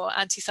analogy for your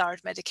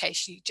antithyroid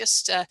medication. You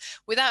just,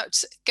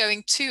 without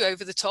going too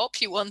over the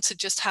top, you want to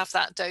just have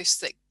that dose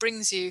that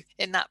brings you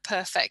in that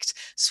perfect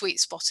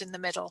sweet spot in the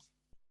middle.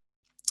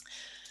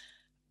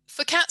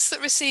 For cats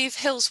that receive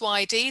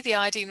Hills-YD, the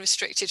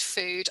iodine-restricted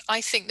food,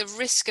 I think the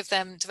risk of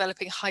them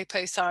developing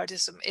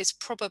hypothyroidism is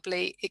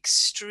probably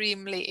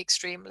extremely,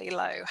 extremely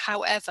low.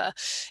 However,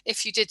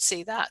 if you did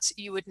see that,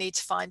 you would need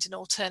to find an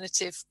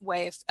alternative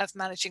way of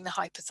managing the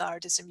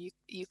hypothyroidism.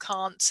 You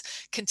can't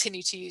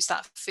continue to use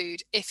that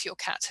food if your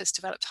cat has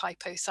developed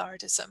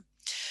hypothyroidism.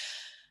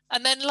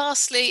 And then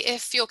lastly,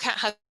 if your cat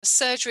has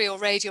surgery or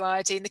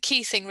radioiodine, the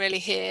key thing really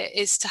here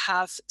is to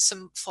have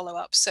some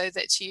follow-up so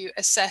that you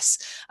assess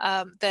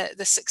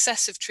the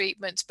success of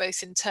treatment,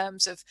 both in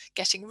terms of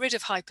getting rid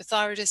of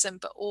hypothyroidism,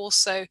 but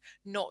also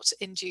not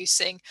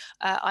inducing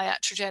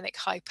iatrogenic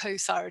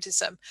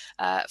hypothyroidism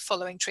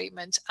following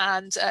treatment.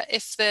 And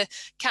if the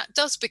cat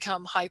does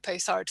become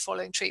hypothyroid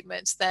following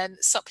treatment, then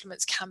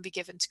supplements can be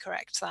given to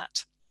correct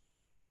that.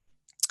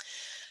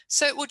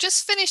 So we'll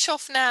just finish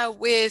off now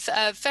with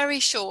a very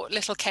short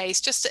little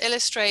case just to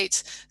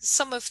illustrate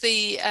some of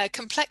the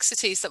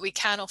complexities that we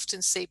can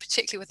often see,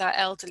 particularly with our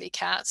elderly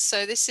cats.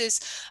 So this is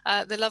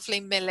the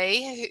lovely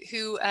Millie,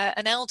 who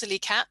an elderly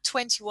cat,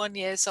 21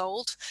 years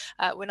old,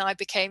 when I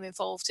became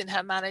involved in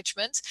her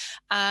management.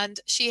 And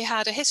she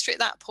had a history at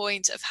that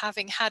point of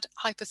having had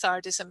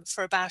hypothyroidism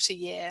for about a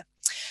year.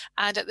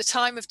 And at the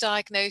time of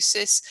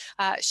diagnosis,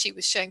 she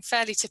was showing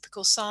fairly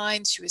typical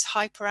signs. She was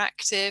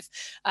hyperactive.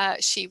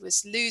 She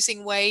was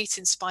losing weight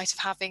in spite of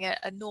having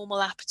a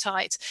normal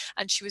appetite.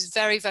 And she was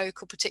very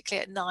vocal,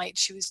 particularly at night.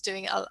 She was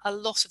doing a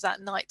lot of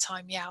that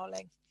nighttime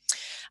yowling.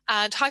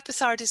 And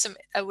hypothyroidism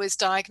was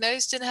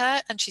diagnosed in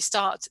her, and she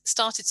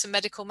started some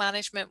medical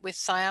management with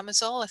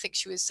thiamazole. I think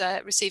she was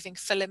receiving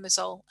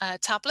filimazole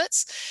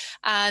tablets,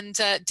 and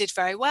did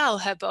very well.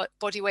 Her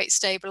body weight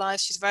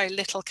stabilized. She's a very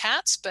little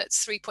cat, but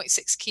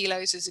 3.6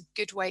 kilos is a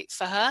good weight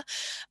for her,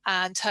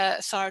 and her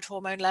thyroid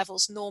hormone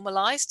levels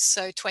normalized.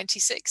 So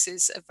 26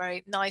 is a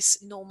very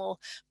nice, normal,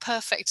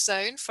 perfect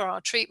zone for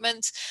our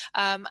treatment,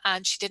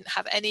 and she didn't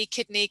have any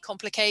kidney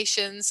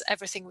complications.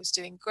 Everything was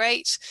doing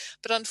great,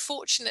 but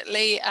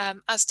unfortunately,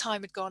 as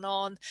time had gone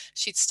on,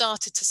 she'd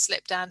started to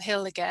slip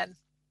downhill again.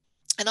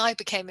 And I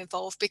became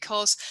involved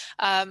because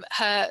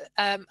her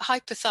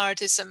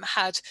hypothyroidism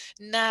had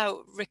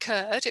now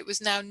recurred. It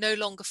was now no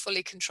longer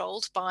fully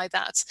controlled by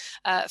that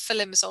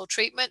filimazole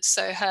treatment.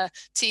 So her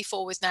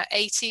T4 was now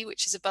 80,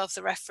 which is above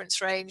the reference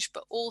range.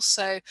 But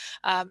also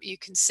you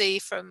can see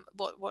from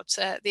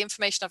the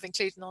information I've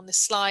included on this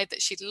slide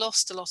that she'd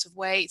lost a lot of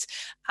weight,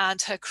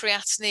 and her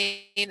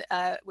creatinine,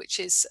 which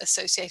is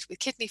associated with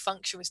kidney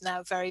function, was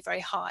now very,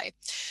 very high.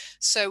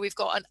 So we've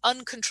got an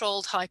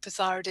uncontrolled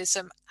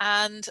hypothyroidism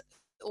and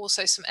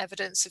also some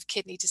evidence of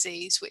kidney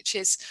disease, which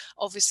is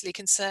obviously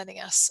concerning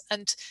us.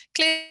 And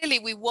clearly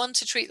we want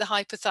to treat the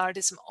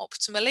hypothyroidism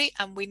optimally,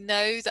 and we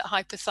know that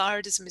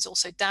hypothyroidism is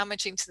also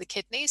damaging to the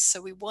kidneys,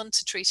 so we want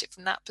to treat it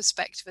from that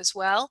perspective as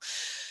well.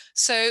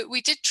 So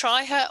we did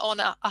try her on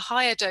a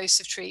higher dose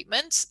of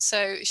treatment.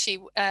 So she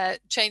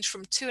changed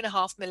from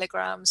 2.5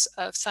 milligrams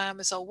of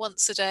thiamazole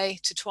once a day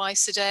to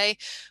twice a day.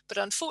 But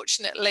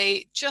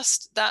unfortunately,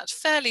 just that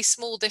fairly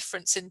small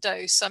difference in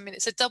dose, I mean,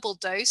 it's a double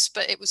dose,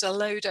 but it was a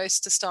low dose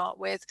to start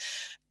with,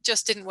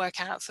 just didn't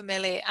work out for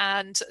Millie.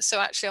 And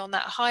so actually on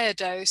that higher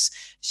dose,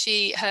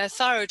 her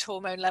thyroid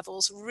hormone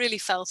levels really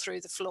fell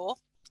through the floor.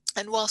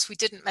 And whilst we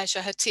didn't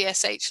measure her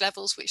TSH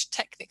levels, which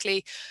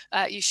technically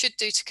you should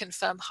do to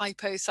confirm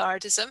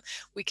hypothyroidism,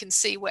 we can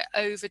see we're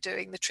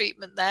overdoing the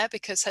treatment there,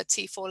 because her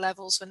T4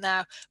 levels were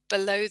now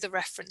below the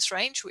reference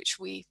range, which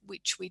we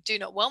do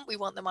not want. We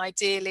want them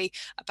ideally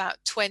about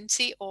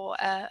 20 or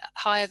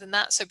higher than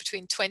that. So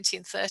between 20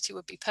 and 30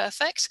 would be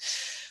perfect.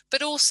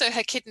 But also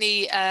her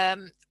kidney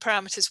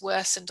parameters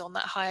worsened on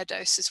that higher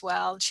dose as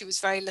well. She was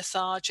very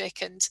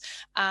lethargic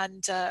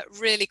and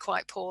really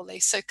quite poorly.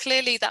 So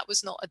clearly that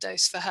was not a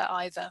dose for her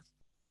either.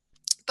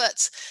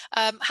 But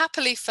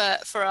happily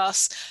for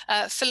us,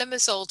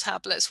 Filimazole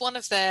tablets, one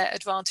of their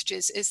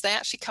advantages is they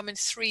actually come in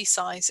 3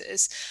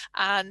 sizes.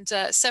 And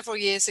several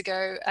years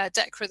ago,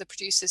 Dechra, the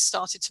producers,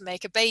 started to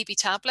make a baby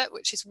tablet,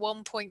 which is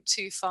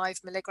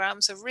 1.25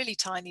 milligrams, a really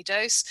tiny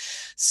dose.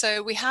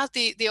 So we had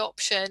the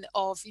option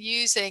of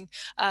using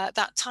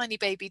that tiny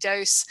baby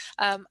dose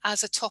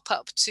as a top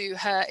up to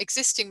her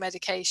existing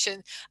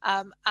medication,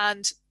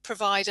 and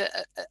provide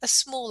a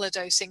smaller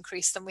dose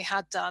increase than we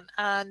had done.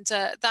 And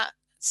that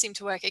seemed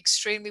to work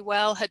extremely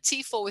well. Her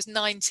T4 was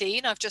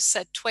 19. I've just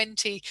said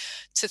 20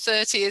 to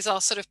 30 is our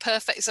sort of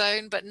perfect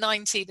zone, but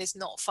 19 is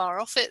not far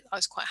off it. I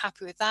was quite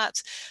happy with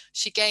that.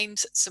 She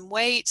gained some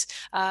weight.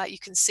 You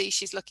can see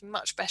she's looking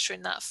much better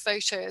in that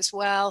photo as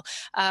well.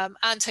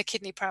 And her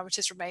kidney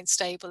parameters remain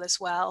stable as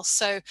well.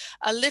 So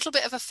a little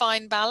bit of a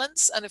fine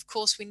balance. And of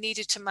course, we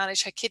needed to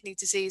manage her kidney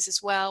disease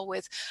as well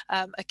with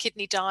a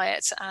kidney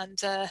diet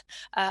and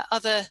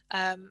other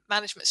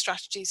management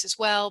strategies as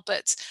well.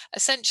 But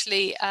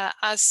essentially,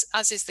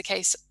 as is the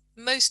case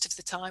most of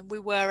the time, we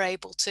were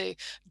able to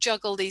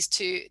juggle these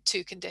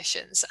two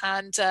conditions.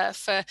 And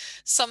for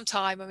some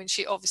time, I mean,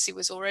 she obviously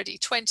was already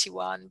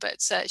 21,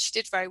 but she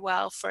did very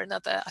well for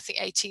another, I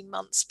think, 18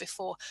 months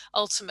before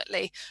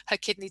ultimately her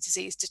kidney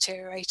disease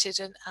deteriorated,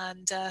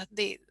 and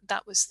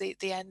that was the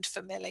end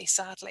for Millie,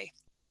 sadly.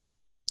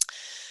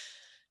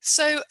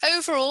 So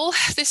overall,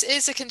 this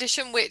is a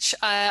condition which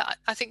I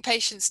think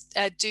patients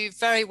do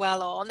very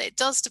well on. It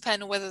does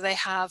depend on whether they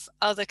have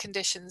other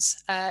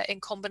conditions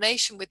in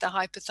combination with the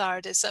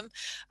hypothyroidism,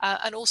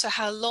 and also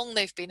how long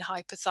they've been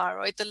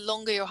hypothyroid. The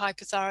longer you're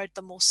hypothyroid,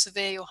 the more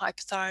severe your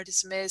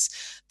hypothyroidism is,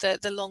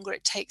 the longer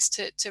it takes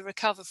to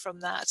recover from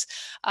that.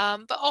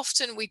 But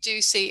often we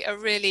do see a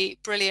really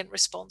brilliant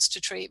response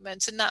to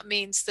treatment, and that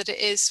means that it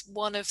is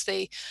one of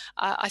the,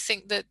 I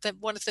think that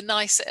one of the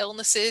nicer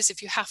illnesses,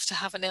 if you have to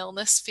have an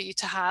illness, for you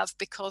to have,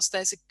 because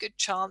there's a good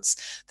chance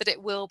that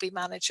it will be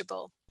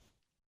manageable.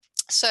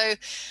 So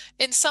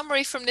in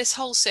summary from this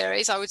whole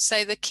series, I would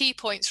say the key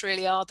points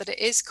really are that it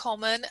is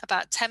common.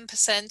 About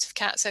 10% of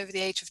cats over the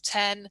age of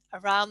 10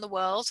 around the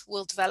world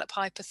will develop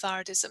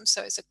hypothyroidism.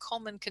 So it's a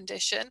common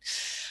condition,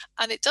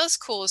 and it does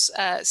cause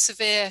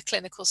severe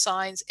clinical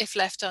signs if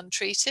left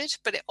untreated,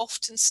 but it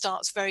often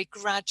starts very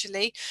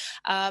gradually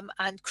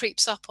and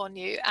creeps up on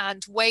you.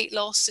 And weight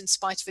loss, in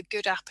spite of a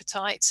good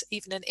appetite,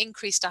 even an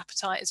increased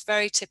appetite, is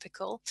very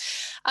typical.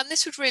 And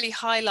this would really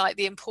highlight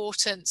the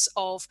importance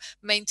of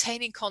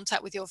maintaining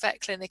contact with your vet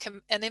clinic,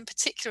 and in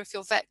particular, if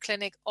your vet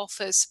clinic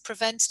offers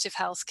preventative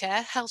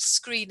healthcare, health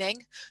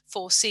screening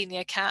for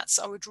senior cats,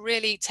 I would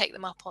really take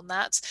them up on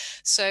that.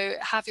 So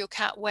have your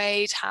cat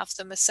weighed, have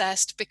them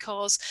assessed,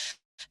 because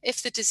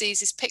if the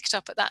disease is picked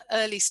up at that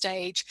early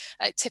stage,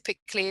 it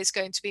typically is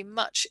going to be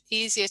much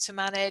easier to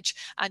manage,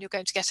 and you're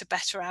going to get a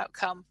better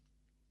outcome.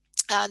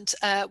 And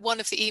one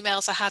of the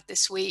emails I had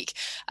this week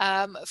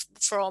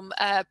from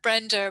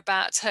Brenda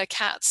about her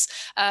cats,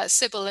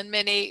 Sybil and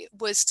Minnie,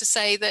 was to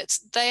say that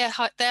their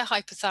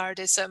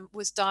hypothyroidism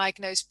was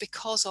diagnosed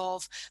because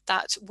of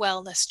that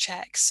wellness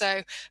check.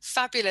 So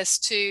fabulous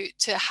to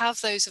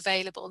have those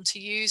available and to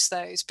use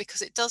those,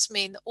 because it does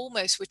mean that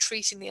almost we're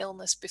treating the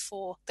illness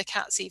before the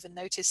cats even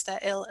notice they're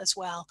ill as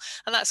well.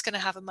 And that's going to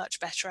have a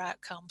much better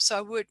outcome. So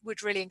I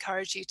would really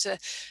encourage you to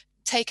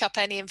take up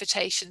any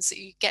invitations that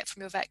you get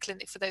from your vet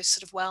clinic for those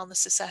sort of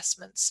wellness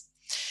assessments.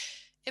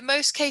 In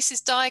most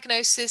cases,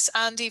 diagnosis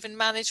and even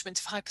management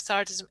of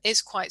hypothyroidism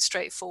is quite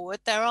straightforward.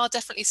 There are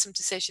definitely some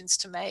decisions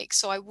to make.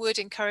 So I would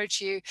encourage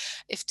you,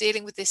 if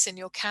dealing with this in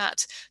your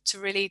cat, to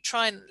really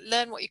try and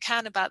learn what you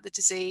can about the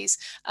disease,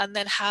 and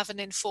then have an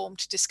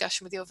informed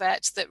discussion with your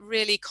vet that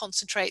really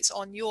concentrates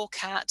on your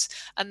cat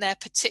and their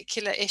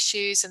particular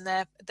issues and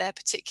their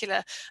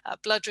particular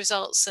blood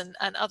results and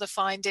other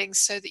findings,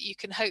 so that you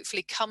can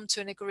hopefully come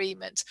to an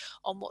agreement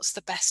on what's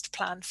the best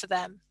plan for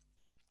them.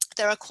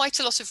 There are quite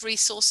a lot of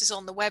resources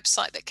on the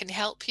website that can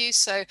help you.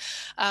 So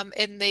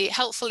in the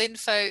helpful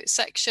info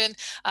section,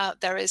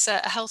 there is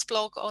a health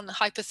blog on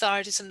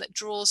hypothyroidism that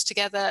draws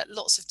together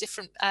lots of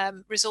different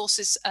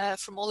resources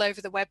from all over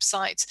the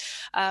website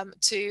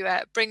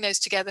to bring those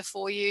together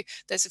for you.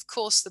 There's, of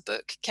course, the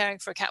book Caring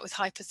for a Cat with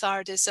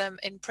Hypothyroidism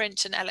in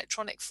print and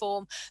electronic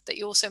form that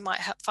you also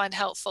might find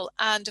helpful.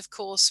 And, of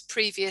course,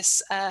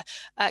 previous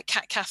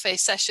Cat Cafe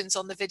sessions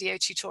on the video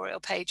tutorial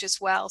page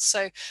as well.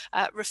 So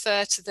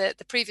refer to the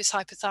previous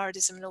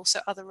hypothyroidism and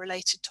also other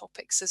related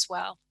topics as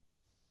well.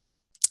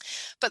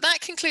 But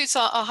that concludes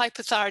our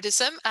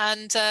hypothyroidism,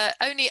 and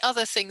only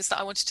other things that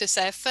I wanted to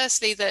say.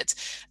 Firstly, that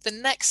the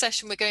next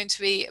session we're going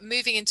to be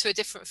moving into a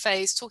different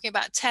phase, talking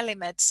about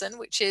telemedicine,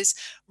 which is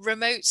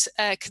remote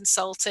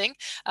consulting.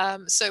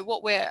 So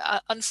what we're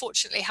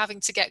unfortunately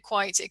having to get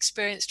quite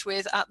experienced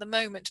with at the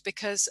moment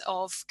because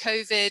of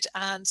COVID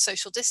and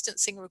social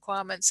distancing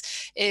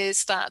requirements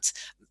is that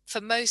for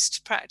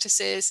most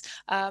practices,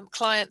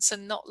 clients are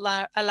not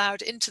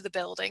allowed into the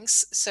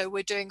buildings. So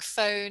we're doing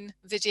phone,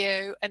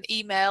 video and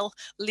email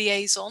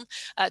liaison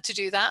to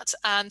do that.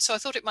 And so I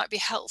thought it might be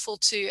helpful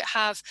to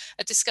have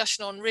a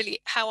discussion on really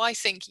how I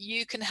think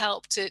you can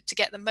help to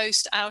get the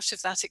most out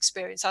of that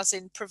experience, as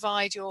in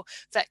provide your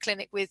vet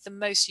clinic with the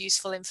most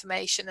useful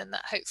information, and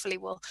that hopefully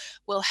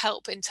will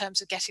help in terms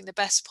of getting the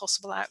best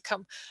possible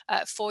outcome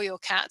for your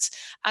cat.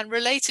 And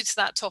related to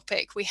that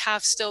topic, we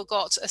have still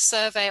got a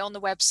survey on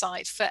the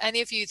website for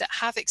any of you that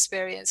have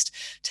experienced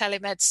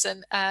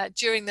telemedicine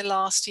during the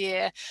last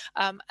year.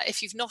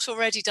 If you've not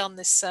already done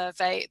this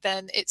survey,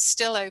 then it's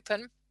still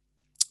open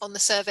on the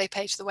survey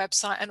page of the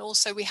website. And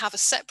also we have a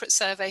separate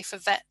survey for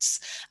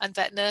vets and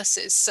vet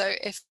nurses. So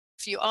if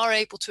you are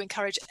able to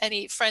encourage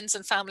any friends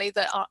and family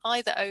that are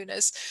either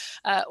owners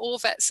or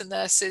vets and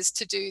nurses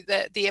to do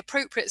the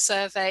appropriate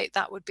survey,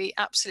 that would be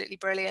absolutely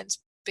brilliant,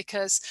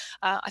 because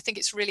I think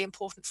it's really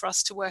important for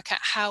us to work out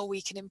how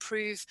we can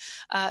improve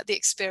the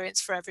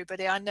experience for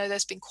everybody. I know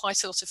there's been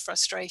quite a lot of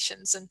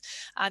frustrations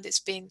and it's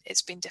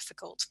been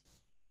difficult.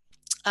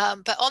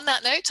 But on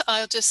that note,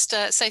 I'll just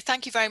say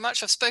thank you very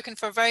much. I've spoken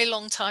for a very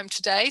long time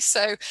today,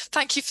 so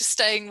thank you for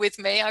staying with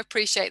me. I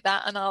appreciate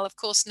that. And I'll, of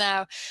course,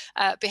 now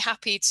be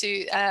happy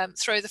to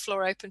throw the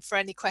floor open for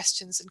any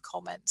questions and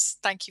comments.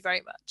 Thank you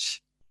very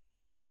much.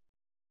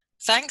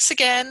 Thanks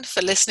again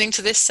for listening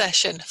to this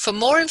session. For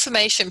more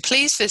information,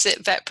 please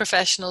visit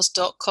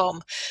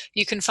vetprofessionals.com.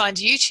 You can find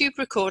YouTube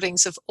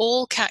recordings of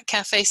all Cat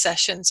Cafe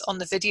sessions on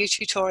the video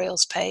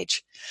tutorials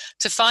page.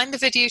 To find the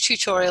video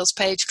tutorials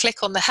page,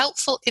 click on the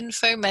helpful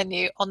info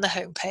menu on the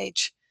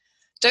homepage.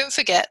 Don't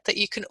forget that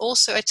you can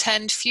also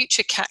attend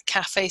future Cat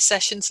Cafe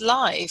sessions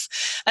live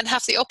and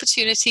have the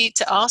opportunity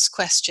to ask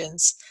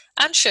questions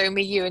and show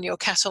me you and your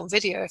cat on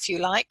video if you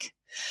like.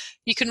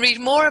 You can read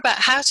more about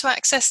how to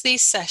access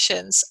these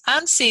sessions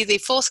and see the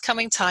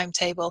forthcoming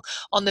timetable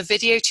on the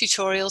video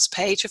tutorials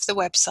page of the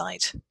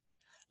website.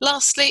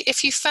 Lastly,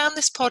 if you found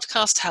this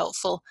podcast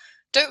helpful,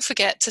 don't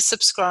forget to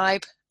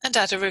subscribe and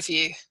add a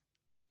review.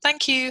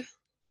 Thank you.